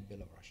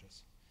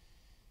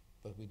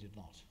 but we did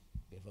not.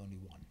 We have only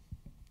one.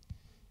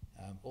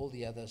 All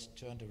the others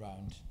turned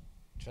around,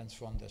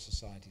 transformed their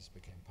societies,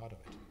 became part of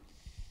it.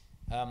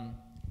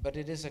 But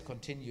it is a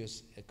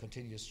continuous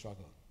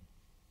struggle.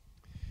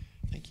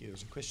 Thank you.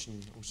 There's a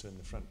question also in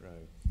the front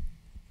row.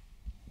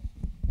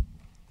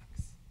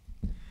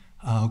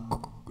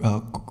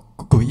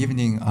 Good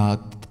evening,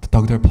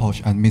 Dr.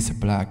 Pulch and Mr.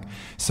 Black.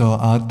 So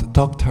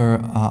Dr.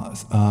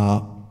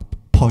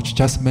 Pulch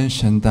just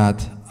mentioned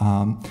that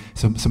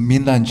so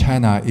mainland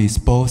China is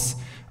both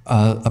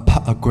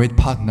a great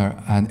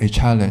partner and a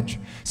challenge.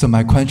 So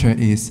my question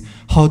is,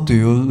 how do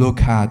you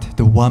look at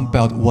the One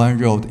Belt, One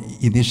Road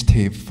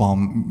initiative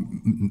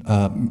from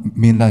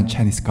mainland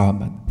Chinese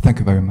government? Thank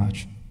you very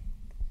much.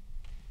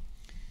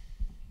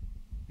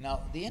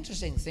 Now, the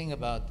interesting thing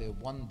about the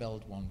One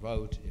Belt, One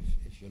Road,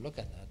 if you look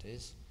at that,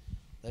 is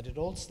that it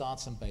all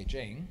starts in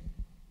Beijing,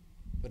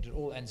 but it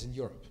all ends in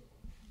Europe.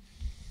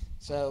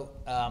 So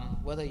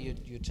whether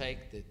you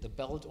take the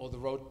belt or the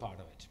road part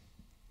of it.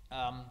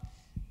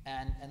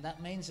 And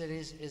that means it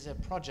is a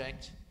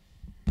project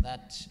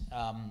that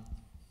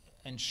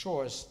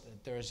ensures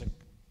that there is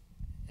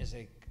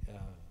a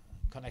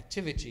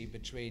connectivity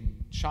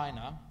between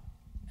China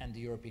and the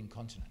European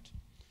continent.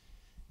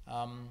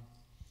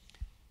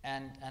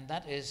 And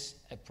that is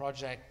a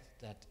project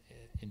that,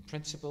 in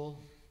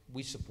principle,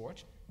 we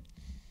support.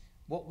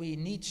 What we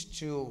need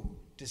to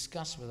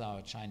discuss with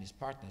our Chinese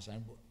partners,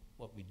 and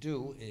what we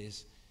do,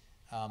 is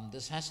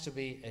this has to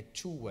be a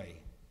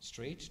two-way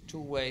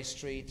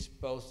street,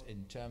 both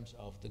in terms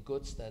of the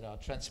goods that are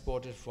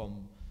transported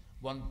from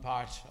one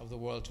part of the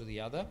world to the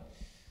other.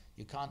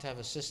 You can't have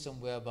a system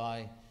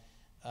whereby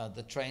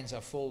the trains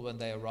are full when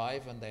they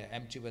arrive and they're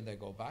empty when they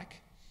go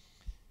back.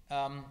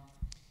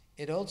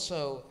 It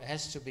also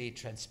has to be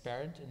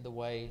transparent in the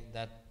way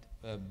that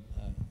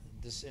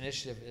this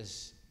initiative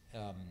is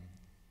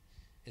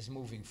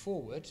moving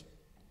forward,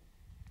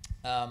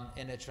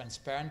 in a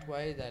transparent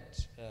way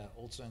that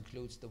also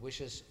includes the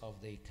wishes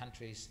of the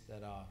countries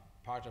that are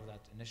part of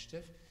that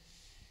initiative.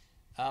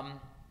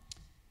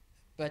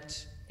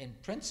 But in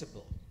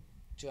principle,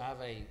 to have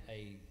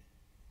a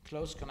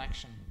close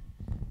connection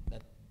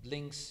that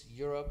links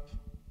Europe,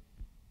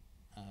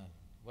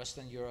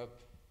 Western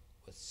Europe,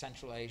 with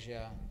Central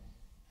Asia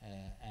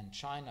and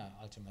China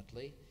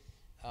ultimately,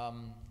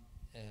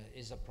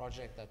 is a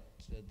project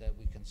that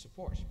we can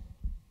support.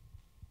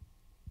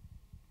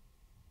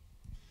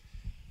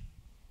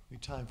 We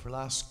have time for a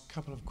last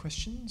couple of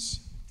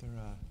questions, if there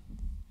are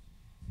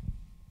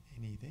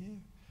any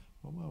there.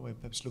 Well, while we're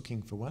perhaps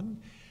looking for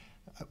one,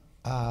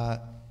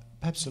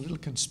 perhaps a little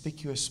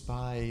conspicuous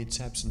by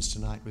its absence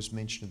tonight was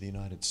mention of the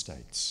United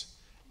States.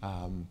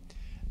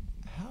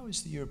 how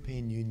is the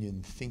European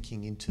Union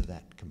thinking into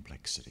that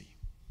complexity?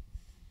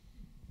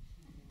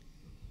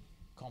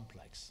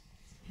 Complex.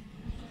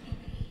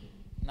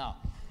 Now,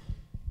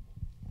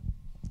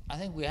 I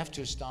think we have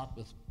to start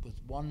with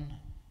one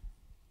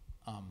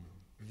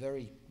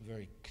very,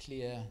 very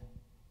clear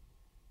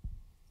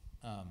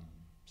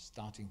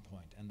starting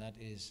point, and that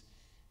is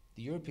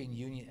the European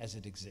Union as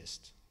it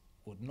exists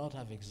would not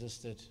have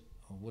existed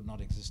or would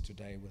not exist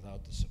today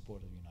without the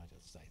support of the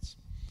United States.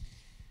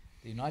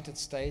 The United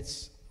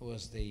States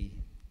was the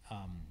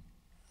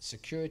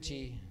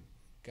security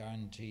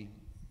guarantee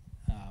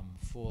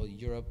for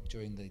Europe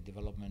during the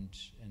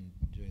development and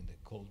during the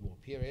Cold War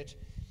period.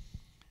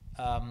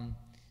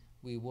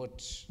 We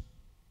would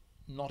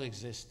not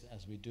exist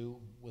as we do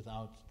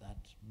without that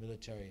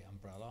military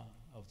umbrella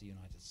of the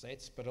United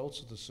States, but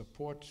also the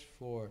support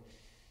for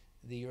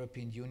the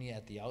European Union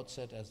at the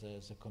outset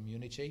as a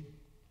community.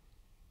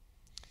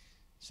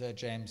 Sir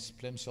James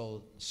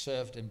Plimsoll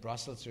served in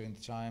Brussels during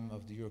the time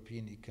of the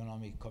European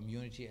Economic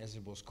Community, as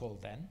it was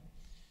called then,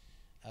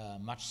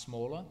 much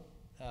smaller.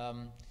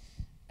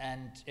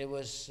 And it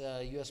was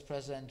US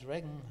President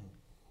Reagan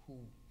who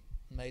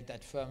made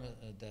that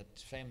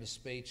famous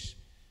speech,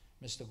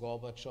 Mr.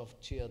 Gorbachev,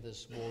 tear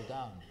this wall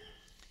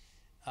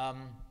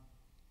down.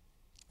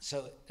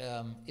 So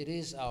it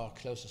is our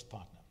closest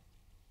partner.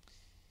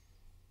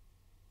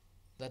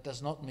 That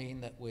does not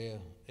mean that we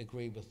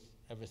agree with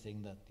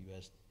everything that the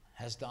US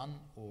has done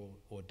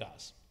or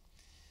does.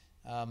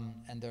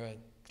 And there are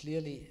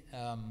clearly,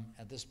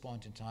 at this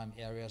point in time,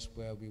 areas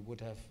where we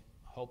would have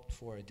hoped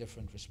for a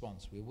different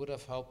response. We would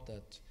have hoped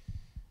that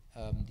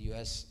the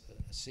US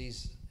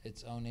sees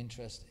its own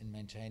interest in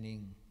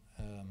maintaining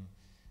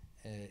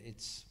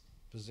its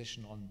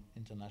position on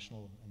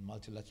international and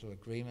multilateral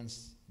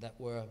agreements that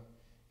were,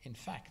 in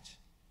fact,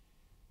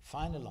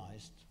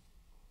 finalized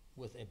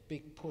with a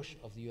big push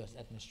of the US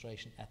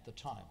administration at the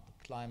time.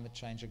 The climate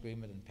change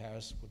agreement in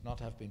Paris would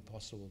not have been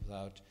possible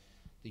without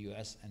the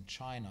US and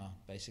China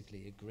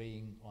basically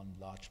agreeing on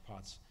large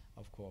parts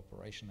of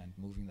cooperation and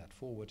moving that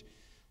forward.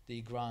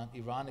 The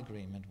Iran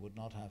agreement would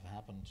not have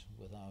happened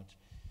without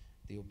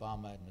the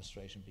Obama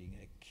administration being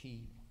a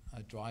key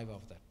driver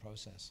of that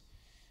process.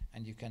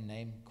 And you can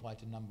name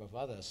quite a number of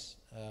others.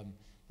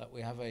 That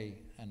we have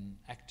an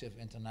active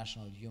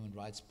international human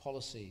rights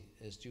policy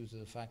is due to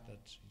the fact that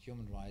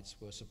human rights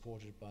were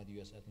supported by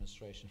the US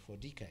administration for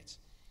decades.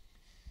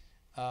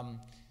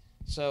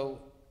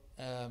 So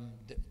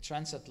the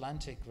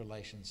transatlantic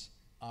relations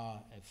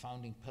are a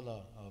founding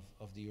pillar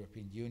of the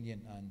European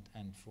Union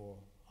and for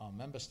our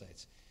member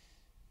states.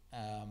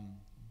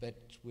 But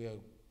we're,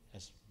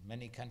 as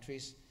many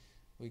countries,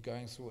 we're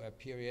going through a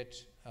period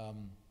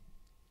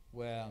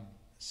where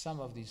some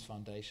of these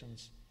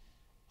foundations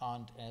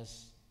aren't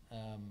as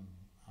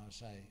I would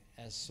say,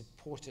 as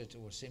supported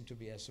or seem to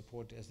be as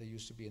supported as they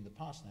used to be in the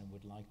past, and I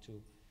would like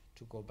to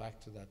go back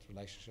to that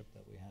relationship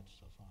that we had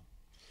so far.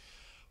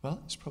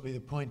 Well, it's probably the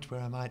point where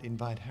I might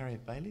invite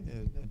Harriet Bailey,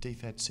 the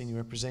DFAT Senior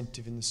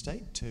Representative in the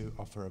state, to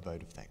offer a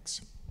vote of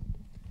thanks.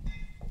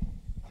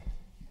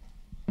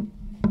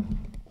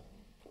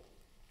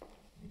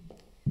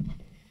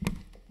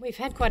 We've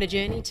had quite a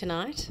journey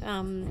tonight.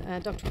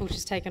 Dr. Pulch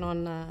has taken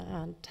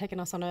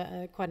us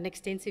on quite an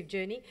extensive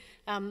journey.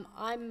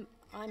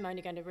 I'm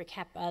only going to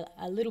recap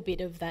a little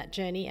bit of that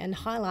journey and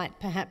highlight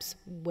perhaps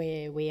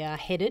where we are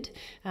headed.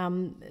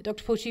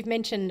 Dr. Pulch, you've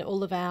mentioned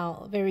all of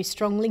our very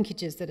strong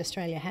linkages that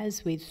Australia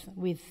has with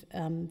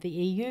the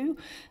EU,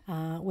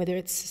 whether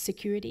it's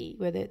security,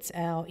 whether it's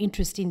our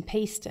interest in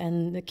peace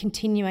and the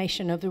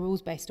continuation of the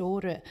rules-based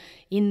order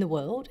in the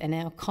world and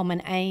our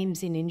common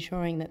aims in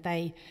ensuring that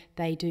they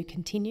do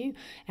continue,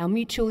 our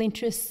mutual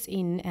interests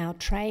in our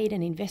trade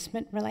and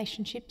investment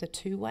relationship, the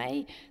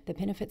two-way, the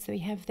benefits that we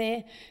have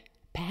there.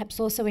 Perhaps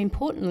also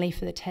importantly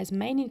for the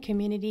Tasmanian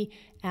community,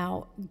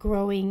 our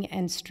growing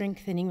and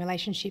strengthening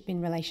relationship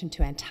in relation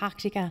to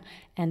Antarctica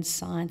and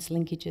science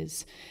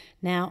linkages.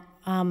 Now,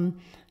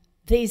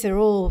 these are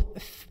all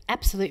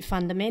absolute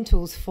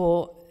fundamentals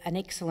for an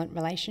excellent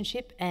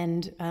relationship,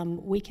 and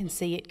we can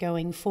see it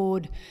going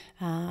forward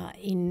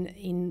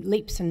in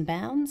leaps and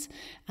bounds.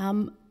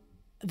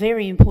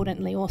 Very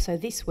importantly also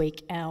this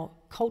week, our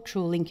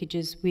cultural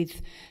linkages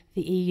with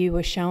the EU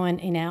are shown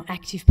in our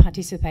active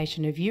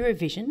participation of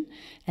Eurovision,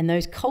 and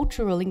those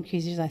cultural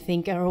linkages, I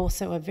think, are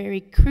also a very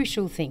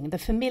crucial thing, the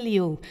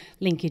familial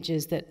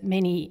linkages that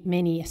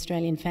many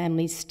Australian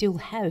families still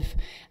have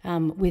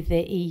with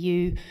their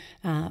EU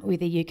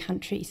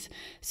countries.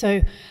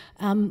 So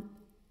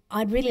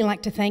I'd really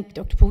like to thank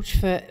Dr. Pulch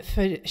for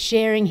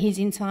sharing his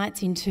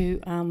insights into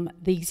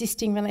the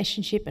existing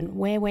relationship and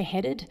where we're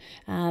headed.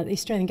 The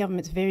Australian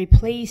government's very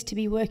pleased to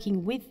be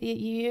working with the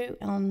EU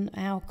on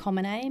our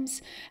common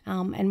aims,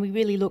 and we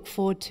really look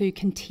forward to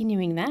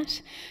continuing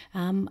that.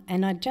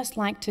 And I'd just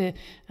like to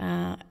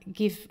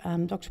give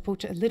Dr.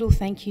 Pulch a little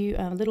thank you,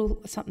 a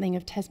little something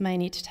of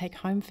Tasmania to take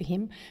home for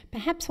him.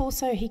 Perhaps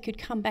also he could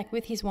come back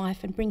with his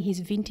wife and bring his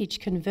vintage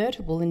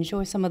convertible,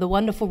 enjoy some of the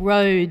wonderful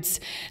roads,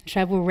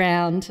 travel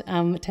round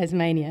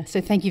Tasmania.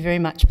 So thank you very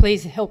much.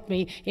 Please help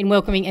me in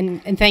welcoming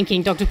and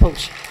thanking Dr.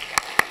 Pulch.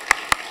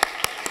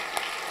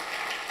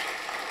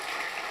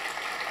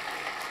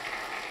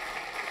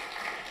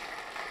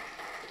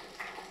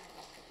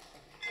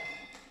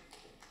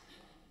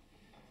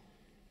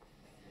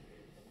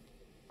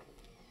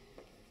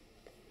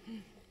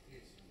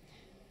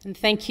 And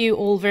thank you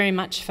all very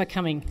much for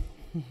coming.